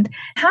 And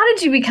how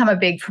did you become a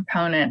big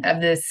proponent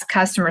of this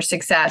customer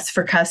success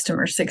for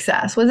customer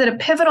success? Was it a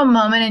pivotal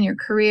moment in your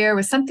career?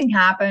 Was something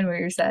happen where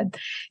you said,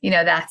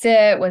 that's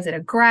it? Was it a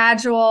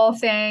gradual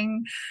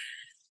thing?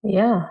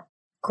 Yeah.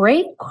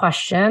 Great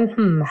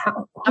question.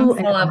 I'm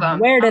full of them.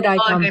 Where did I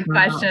come from?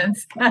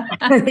 Questions.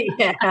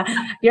 Yeah,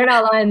 you're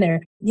not lying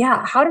there.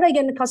 Yeah. How did I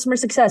get into customer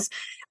success?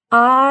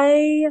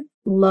 I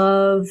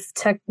love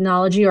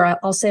technology, or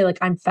I'll say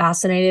I'm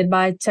fascinated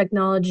by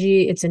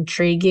technology. It's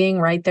intriguing,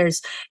 right?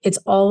 It's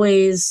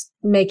always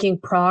making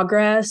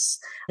progress.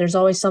 There's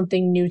always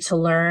something new to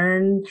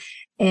learn.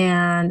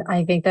 And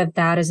I think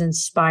that is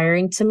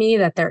inspiring to me,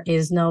 that there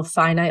is no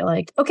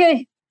finite,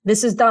 okay,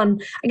 this is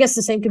done. I guess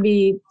the same could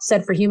be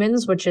said for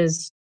humans, which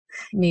is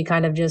me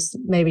kind of just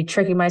maybe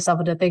tricking myself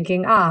into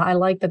thinking, I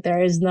like that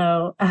there is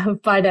no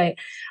finite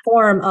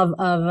form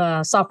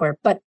of software.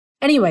 But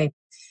anyway,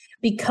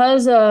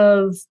 because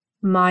of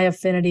my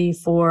affinity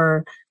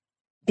for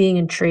being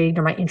intrigued,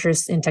 or my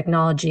interest in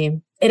technology,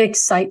 it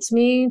excites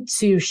me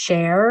to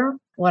share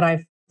what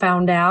I've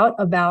found out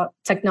about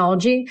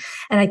technology.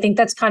 And I think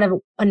that's kind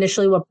of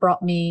initially what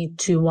brought me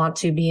to want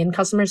to be in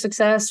customer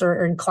success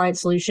or in client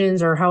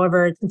solutions or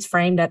however it's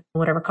framed at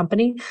whatever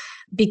company,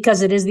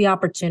 because it is the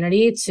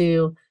opportunity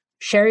to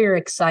share your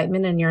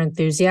excitement and your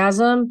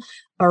enthusiasm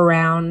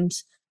around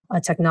a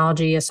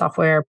technology, a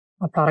software,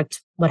 a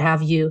product, what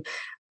have you,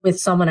 with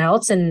someone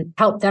else and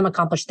help them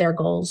accomplish their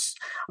goals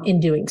in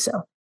doing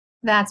so.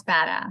 That's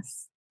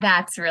badass.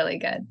 That's really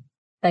good.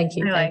 Thank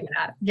you. I like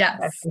that. Yes.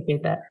 I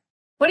appreciate that.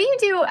 What do you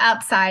do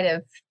outside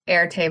of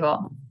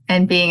Airtable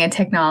and being a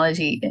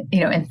technology,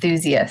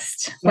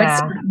 enthusiast?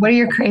 Yeah. What are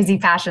your crazy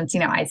passions?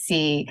 I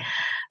see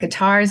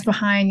guitars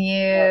behind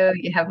you.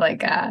 You have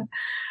like a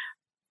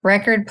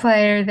record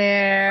player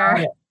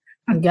there.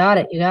 You got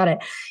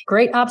it.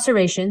 Great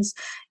observations.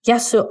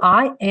 Yes. So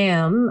I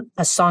am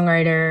a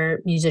songwriter,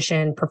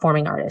 musician,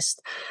 performing artist.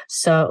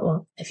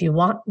 So if you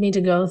want me to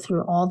go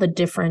through all the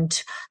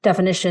different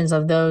definitions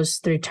of those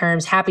three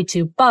terms, happy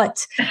to.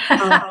 But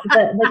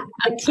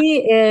the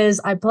key is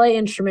I play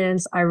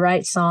instruments, I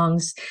write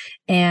songs,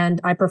 and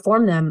I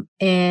perform them.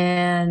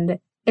 And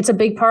it's a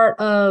big part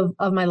of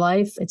my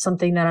life. It's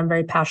something that I'm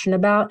very passionate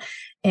about.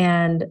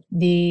 And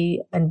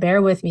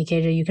bear with me,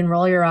 KJ, you can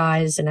roll your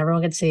eyes and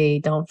everyone can see,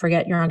 don't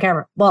forget you're on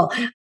camera. Well,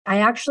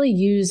 I actually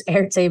use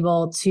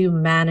Airtable to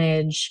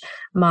manage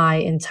my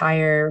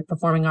entire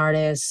performing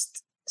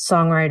artist,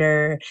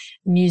 songwriter,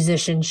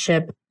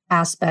 musicianship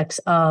aspects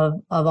of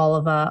all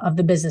of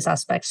the business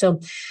aspects. So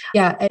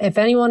yeah, if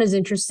anyone is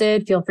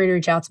interested, feel free to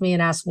reach out to me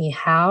and ask me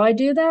how I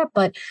do that.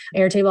 But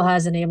Airtable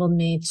has enabled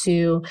me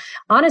to,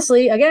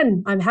 honestly,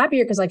 again, I'm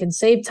happier because I can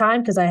save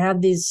time because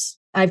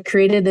I've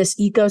created this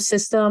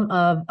ecosystem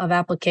of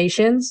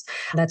applications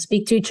that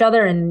speak to each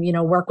other and,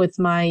 work with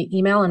my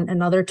email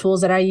and other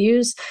tools that I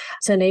use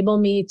to enable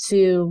me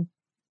to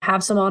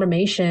have some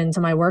automation to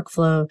my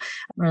workflow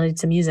related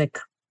to music.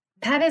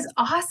 That is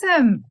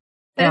awesome.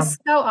 That is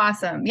so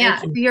awesome.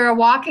 Yeah. You're a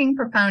walking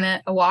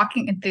proponent, a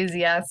walking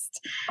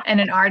enthusiast, and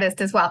an artist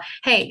as well.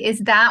 Hey, is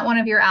that one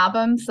of your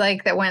albums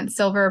like that went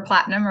silver or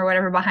platinum or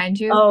whatever behind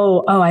you?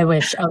 Oh, I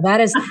wish. Oh, that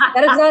is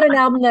not an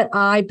album that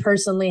I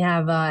personally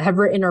have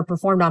written or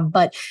performed on,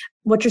 but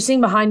what you're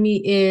seeing behind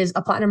me is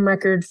a platinum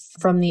record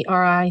from the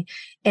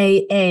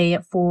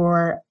RIAA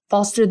for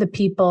Foster the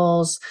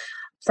People's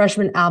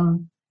freshman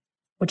album,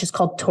 which is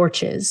called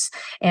Torches.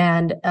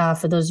 And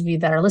for those of you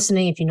that are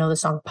listening, if you know the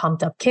song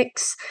Pumped Up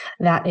Kicks,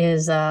 that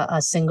is a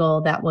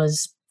single that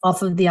was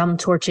off of the album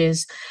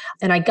Torches.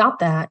 And I got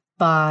that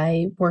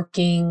by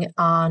working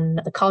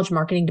on the college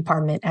marketing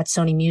department at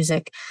Sony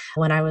Music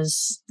when I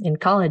was in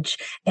college.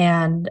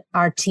 And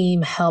our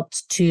team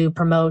helped to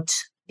promote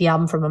the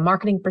album from a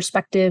marketing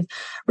perspective.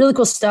 Really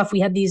cool stuff.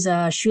 We had these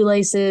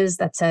shoelaces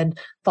that said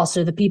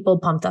Foster the People,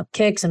 Pumped Up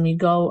Kicks, and we'd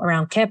go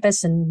around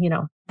campus and,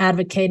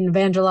 advocate and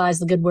evangelize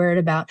the good word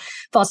about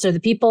Foster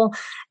the People.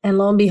 And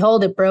lo and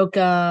behold, it broke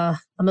 1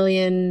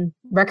 million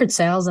record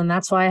sales. And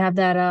that's why I have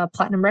that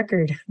platinum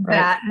record. Right?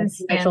 That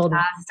is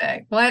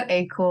fantastic. What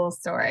a cool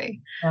story.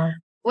 Yeah.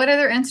 What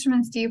other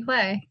instruments do you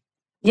play?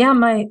 Yeah,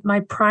 my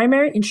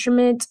primary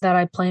instrument that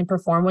I play and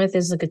perform with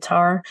is the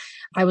guitar.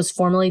 I was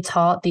formerly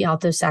taught the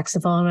alto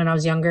saxophone when I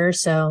was younger,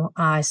 so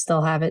I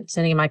still have it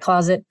sitting in my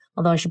closet,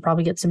 although I should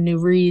probably get some new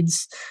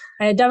reeds.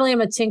 I definitely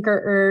am a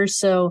tinkerer,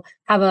 so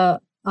have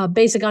a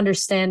basic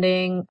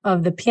understanding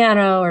of the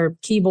piano or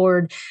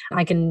keyboard.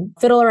 I can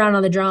fiddle around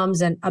on the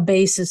drums, and a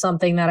bass is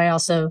something that I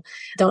also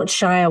don't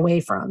shy away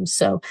from.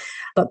 So,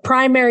 but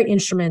primary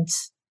instrument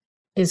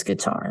is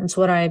guitar. And it's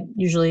what I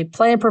usually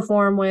play and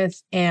perform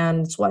with,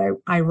 and it's what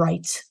I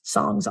write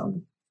songs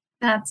on.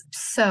 That's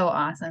so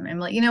awesome.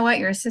 And you know what?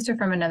 You're a sister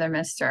from another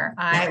mister.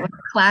 I was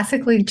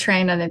classically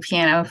trained on the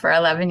piano for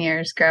 11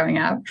 years growing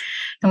up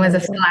and was a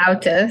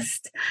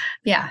flautist.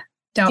 Yeah.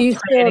 Do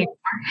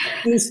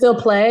you still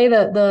play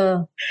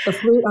the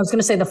flute? I was going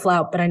to say the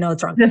flout, but I know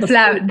it's wrong.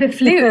 The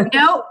flute.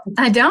 No,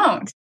 I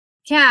don't.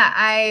 Yeah.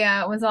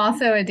 I was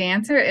also a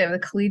dancer, a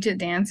collegiate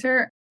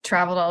dancer,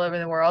 traveled all over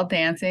the world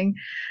dancing.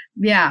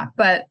 Yeah.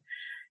 But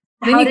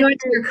then you go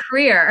into your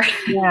career.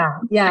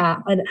 Yeah.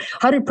 And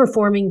how did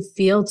performing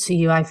feel to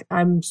you?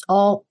 I'm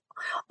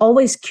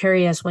always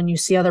curious when you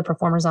see other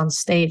performers on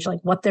stage, like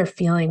what they're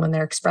feeling when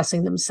they're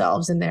expressing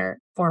themselves in their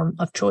form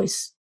of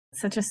choice.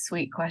 Such a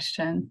sweet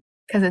question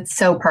because it's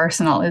so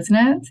personal, isn't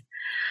it?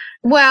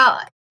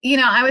 Well,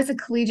 I was a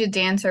collegiate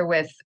dancer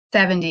with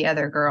 70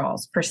 other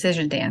girls,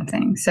 precision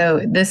dancing.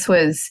 So this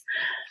was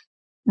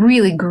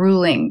really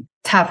grueling,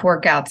 tough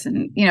workouts.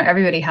 And,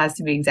 everybody has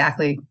to be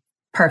exactly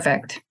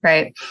perfect,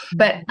 right?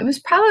 But it was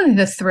probably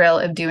the thrill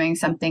of doing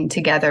something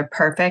together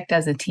perfect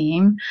as a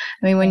team.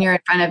 I mean, when you're in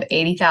front of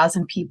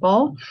 80,000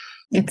 people,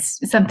 it's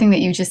something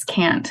that you just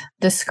can't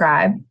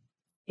describe.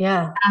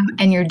 Yeah.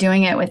 And you're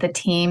doing it with a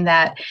team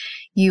that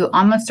you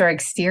almost are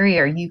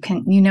exterior. You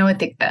know what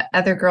the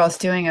other girl's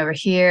doing over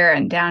here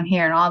and down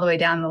here and all the way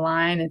down the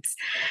line. It's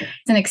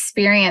an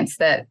experience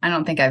that I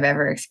don't think I've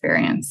ever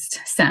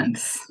experienced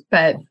since.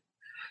 But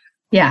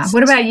yeah.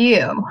 What about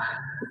you?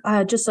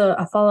 just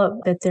a follow-up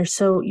that there's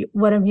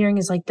what I'm hearing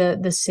is like the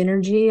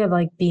synergy of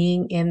like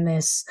being in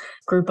this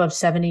group of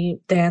 70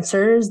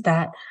 dancers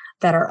that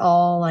are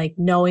all like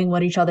knowing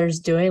what each other's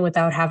doing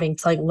without having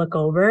to like look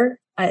over.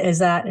 Is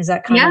that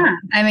kind of? Yeah.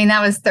 I mean,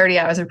 that was 30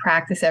 hours of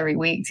practice every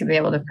week to be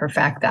able to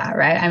perfect that,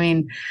 right? I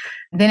mean,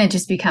 then it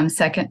just becomes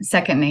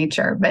second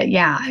nature. But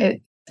yeah,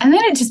 and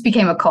then it just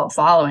became a cult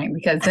following,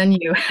 because then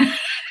you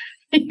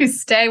you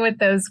stay with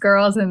those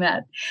girls in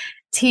that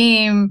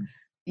team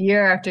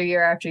year after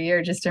year after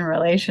year, just in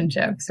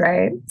relationships,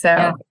 right?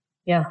 So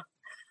yeah.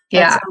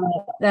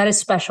 That is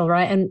special,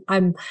 right?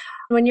 And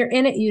when you're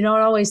in it, you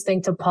don't always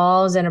think to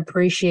pause and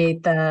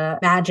appreciate the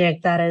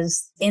magic that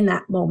is in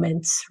that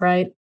moment,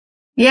 right?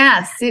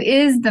 Yes, it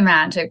is the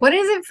magic. What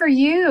is it for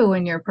you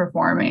when you're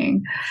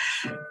performing?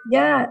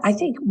 Yeah, I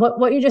think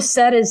what you just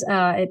said is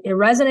it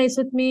resonates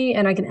with me,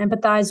 and I can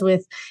empathize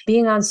with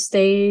being on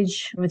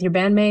stage with your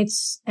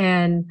bandmates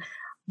and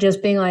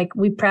just being like,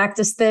 we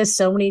practiced this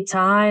so many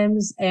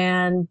times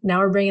and now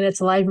we're bringing it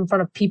to life in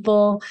front of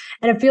people.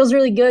 And it feels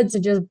really good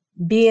to just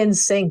be in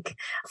sync.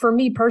 For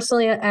me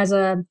personally, as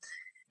a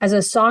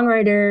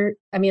songwriter,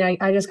 I mean,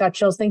 I just got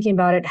chills thinking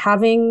about it.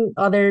 Having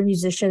other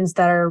musicians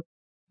that are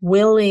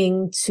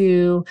willing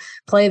to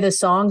play the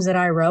songs that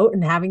I wrote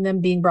and having them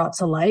being brought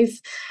to life.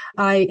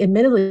 I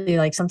admittedly,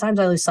 like, sometimes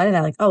I lose sight of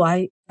that. Like, oh,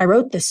 I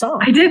wrote this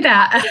song. I did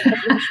that.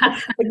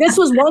 Like, this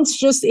was once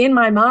just in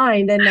my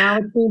mind and now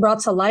it's being brought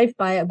to life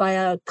by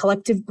a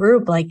collective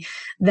group. Like,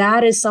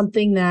 that is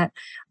something that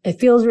it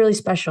feels really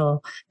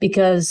special,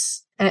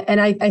 because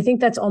I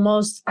think that's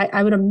almost,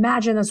 I would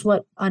imagine that's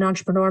what an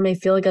entrepreneur may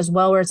feel like as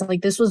well, where it's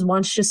like, this was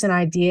once just an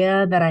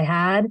idea that I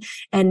had,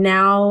 and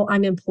now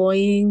I'm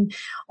employing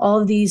all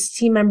of these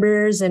team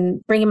members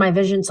and bringing my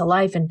vision to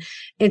life. And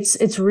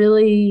it's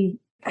really,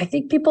 I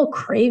think people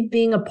crave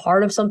being a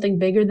part of something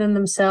bigger than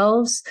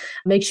themselves.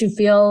 Makes you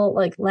feel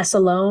like less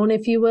alone,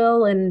 if you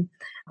will. And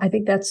I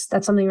think that's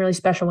something really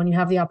special when you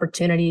have the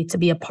opportunity to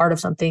be a part of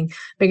something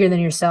bigger than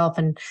yourself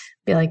and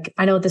be like,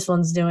 I know what this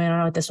one's doing. I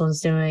know what this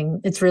one's doing.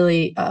 It's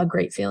really a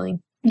great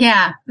feeling.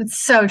 Yeah, it's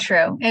so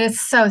true. It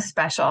is so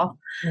special.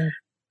 Yeah.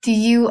 Do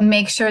you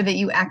make sure that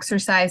you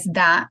exercise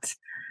that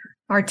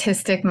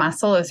artistic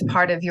muscle as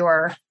part of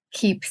your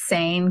keep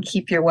sane,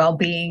 keep your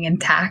well-being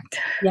intact?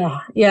 Yeah.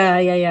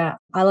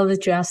 I love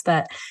that you asked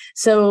that.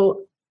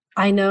 So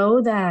I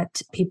know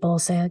that people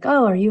say like,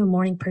 oh, are you a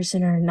morning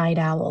person or a night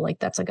owl? Like,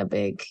 that's like a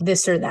big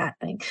this or that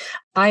thing.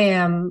 I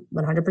am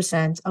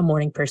 100% a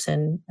morning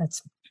person.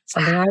 That's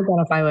something I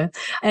identify with.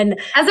 And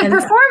as a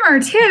performer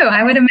too,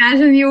 I would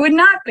imagine you would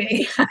not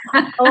be.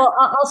 Well,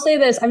 I'll say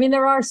this. I mean,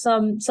 there are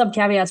some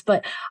caveats,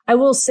 but I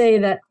will say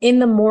that in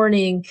the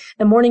morning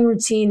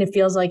routine, it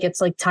feels like it's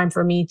like time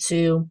for me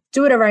to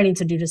do whatever I need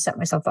to do to set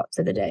myself up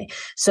for the day.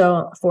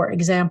 So for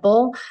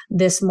example,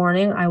 this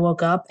morning I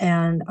woke up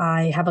and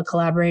I have a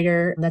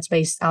collaborator that's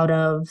based out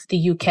of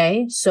the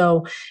UK.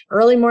 So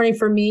early morning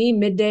for me,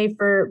 midday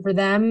for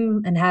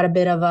them, and had a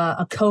bit of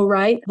a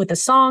co-write with a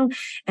song,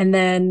 and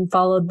then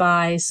followed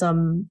by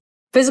some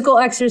physical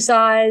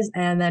exercise,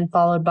 and then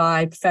followed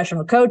by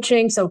professional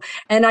coaching. So,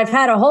 and I've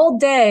had a whole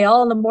day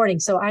all in the morning.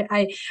 So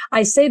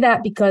I say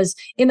that because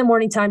in the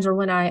morning times are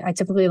when I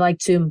typically like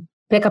to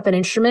pick up an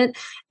instrument.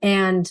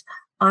 And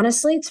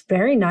honestly, it's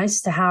very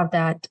nice to have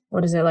that,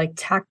 what is it, like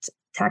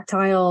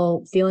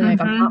tactile feeling.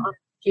 Like I'm not on a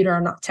computer,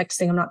 I'm not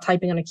texting, I'm not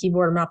typing on a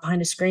keyboard, I'm not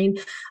behind a screen.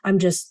 I'm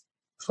just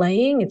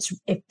playing.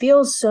 It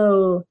feels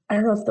so, I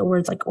don't know if the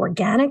word's like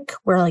organic,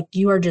 where like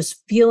you are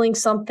just feeling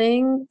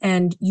something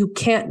and you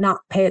can't not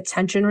pay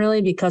attention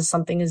really, because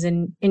something is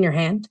in your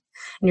hand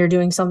and you're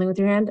doing something with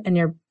your hand and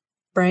your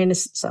brain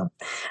is so.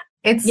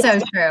 It's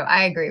so true.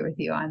 I agree with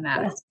you on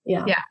that.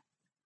 Yeah.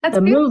 That's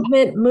the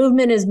beautiful.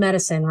 movement is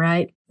medicine,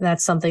 right?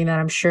 That's something that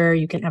I'm sure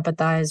you can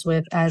empathize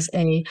with as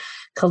a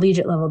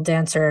collegiate level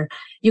dancer.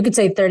 You could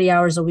say 30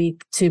 hours a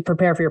week to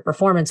prepare for your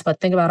performance, but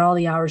think about all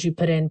the hours you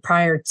put in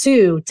prior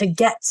to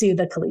get to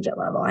the collegiate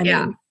level. I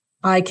mean,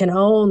 I can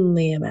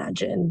only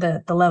imagine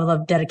the level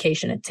of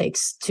dedication it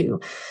takes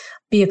to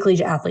be a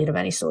collegiate athlete of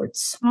any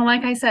sorts. Well,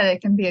 like I said,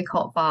 it can be a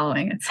cult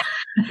following. It's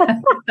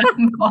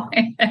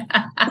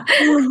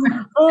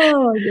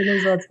oh my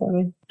goodness, that's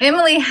funny.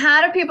 Emily,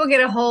 how do people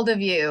get a hold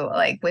of you?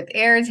 Like with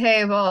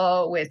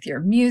Airtable, with your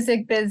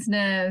music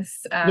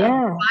business,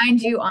 find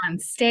you on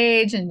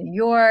stage in New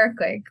York?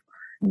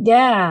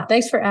 Yeah,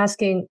 thanks for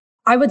asking.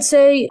 I would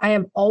say I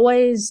am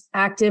always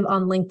active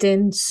on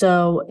LinkedIn.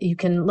 So you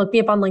can look me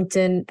up on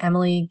LinkedIn.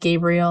 Emily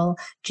Gabriele,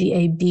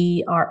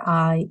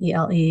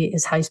 Gabriele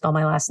is how you spell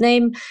my last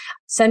name.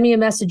 Send me a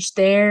message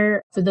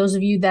there. For those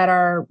of you that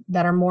are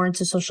more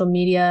into social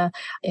media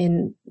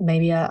in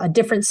maybe a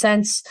different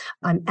sense,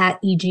 I'm at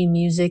EG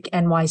Music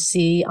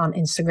NYC on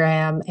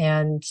Instagram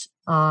and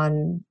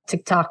on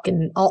TikTok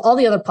and all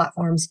the other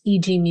platforms,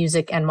 EG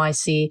Music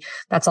NYC.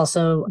 That's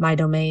also my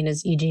domain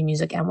is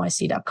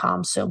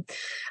egmusicnyc.com. So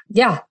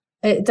yeah,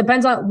 it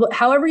depends on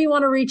however you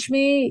want to reach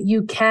me.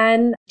 You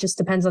can, just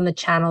depends on the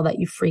channel that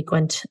you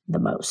frequent the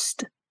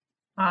most.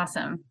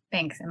 Awesome.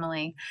 Thanks,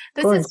 Emily.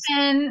 This has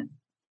been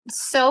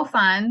so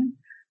fun.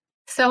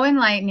 So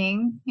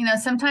enlightening.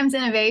 Sometimes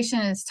innovation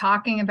is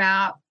talking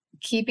about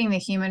keeping the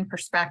human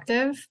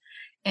perspective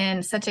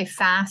in such a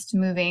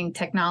fast-moving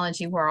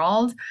technology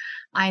world.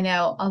 I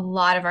know a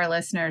lot of our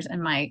listeners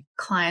and my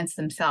clients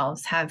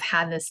themselves have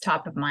had this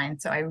top of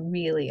mind, so I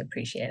really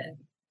appreciate it.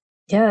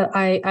 Yeah,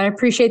 I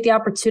appreciate the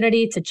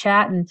opportunity to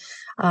chat and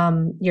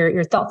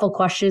your thoughtful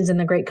questions and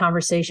the great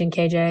conversation,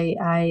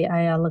 KJ.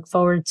 I look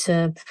forward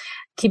to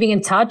keeping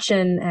in touch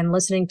and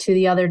listening to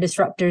the other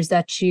disruptors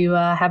that you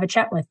have a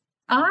chat with.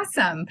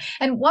 Awesome.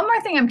 And one more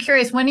thing, I'm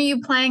curious, when are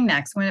you playing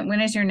next? When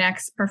is your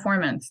next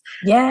performance?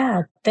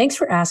 Yeah, thanks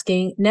for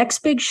asking. Next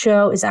big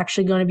show is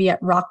actually going to be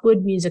at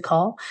Rockwood Music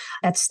Hall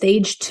at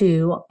Stage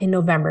 2 in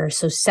November.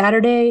 So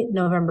Saturday,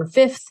 November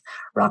 5th,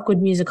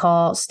 Rockwood Music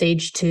Hall,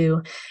 Stage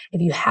 2.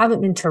 If you haven't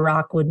been to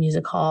Rockwood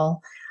Music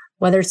Hall,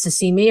 whether it's to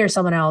see me or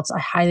someone else, I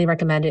highly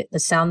recommend it. The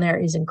sound there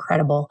is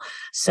incredible.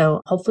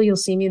 So hopefully you'll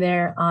see me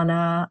there on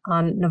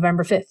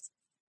November 5th.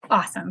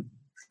 Awesome.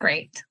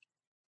 Great.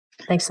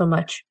 Thanks so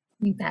much.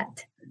 You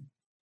bet.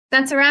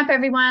 That's a wrap,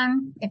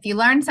 everyone. If you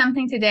learned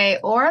something today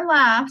or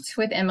laughed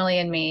with Emily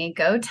and me,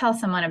 go tell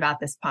someone about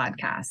this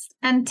podcast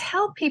and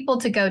tell people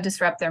to go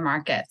disrupt their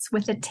markets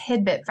with a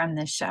tidbit from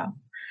this show.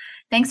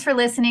 Thanks for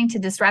listening to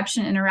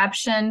Disruption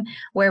Interruption,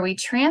 where we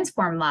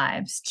transform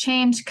lives,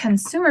 change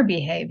consumer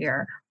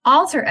behavior,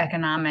 alter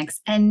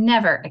economics, and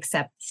never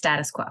accept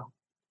status quo.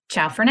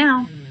 Ciao for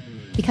now.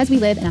 Because we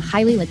live in a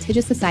highly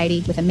litigious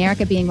society, with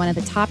America being one of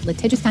the top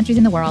litigious countries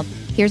in the world,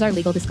 here's our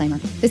legal disclaimer.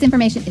 This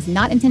information is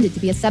not intended to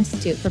be a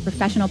substitute for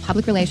professional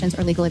public relations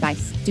or legal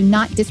advice. Do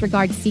not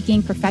disregard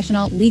seeking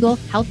professional legal,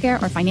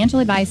 healthcare, or financial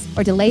advice,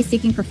 or delay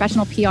seeking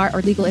professional PR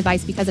or legal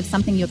advice because of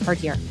something you have heard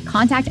here.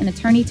 Contact an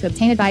attorney to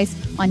obtain advice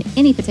on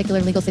any particular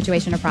legal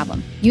situation or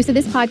problem. Use of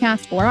this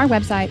podcast or our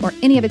website or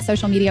any of its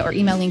social media or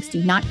email links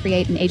do not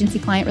create an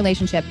agency-client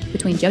relationship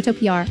between Johto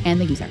PR and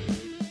the user.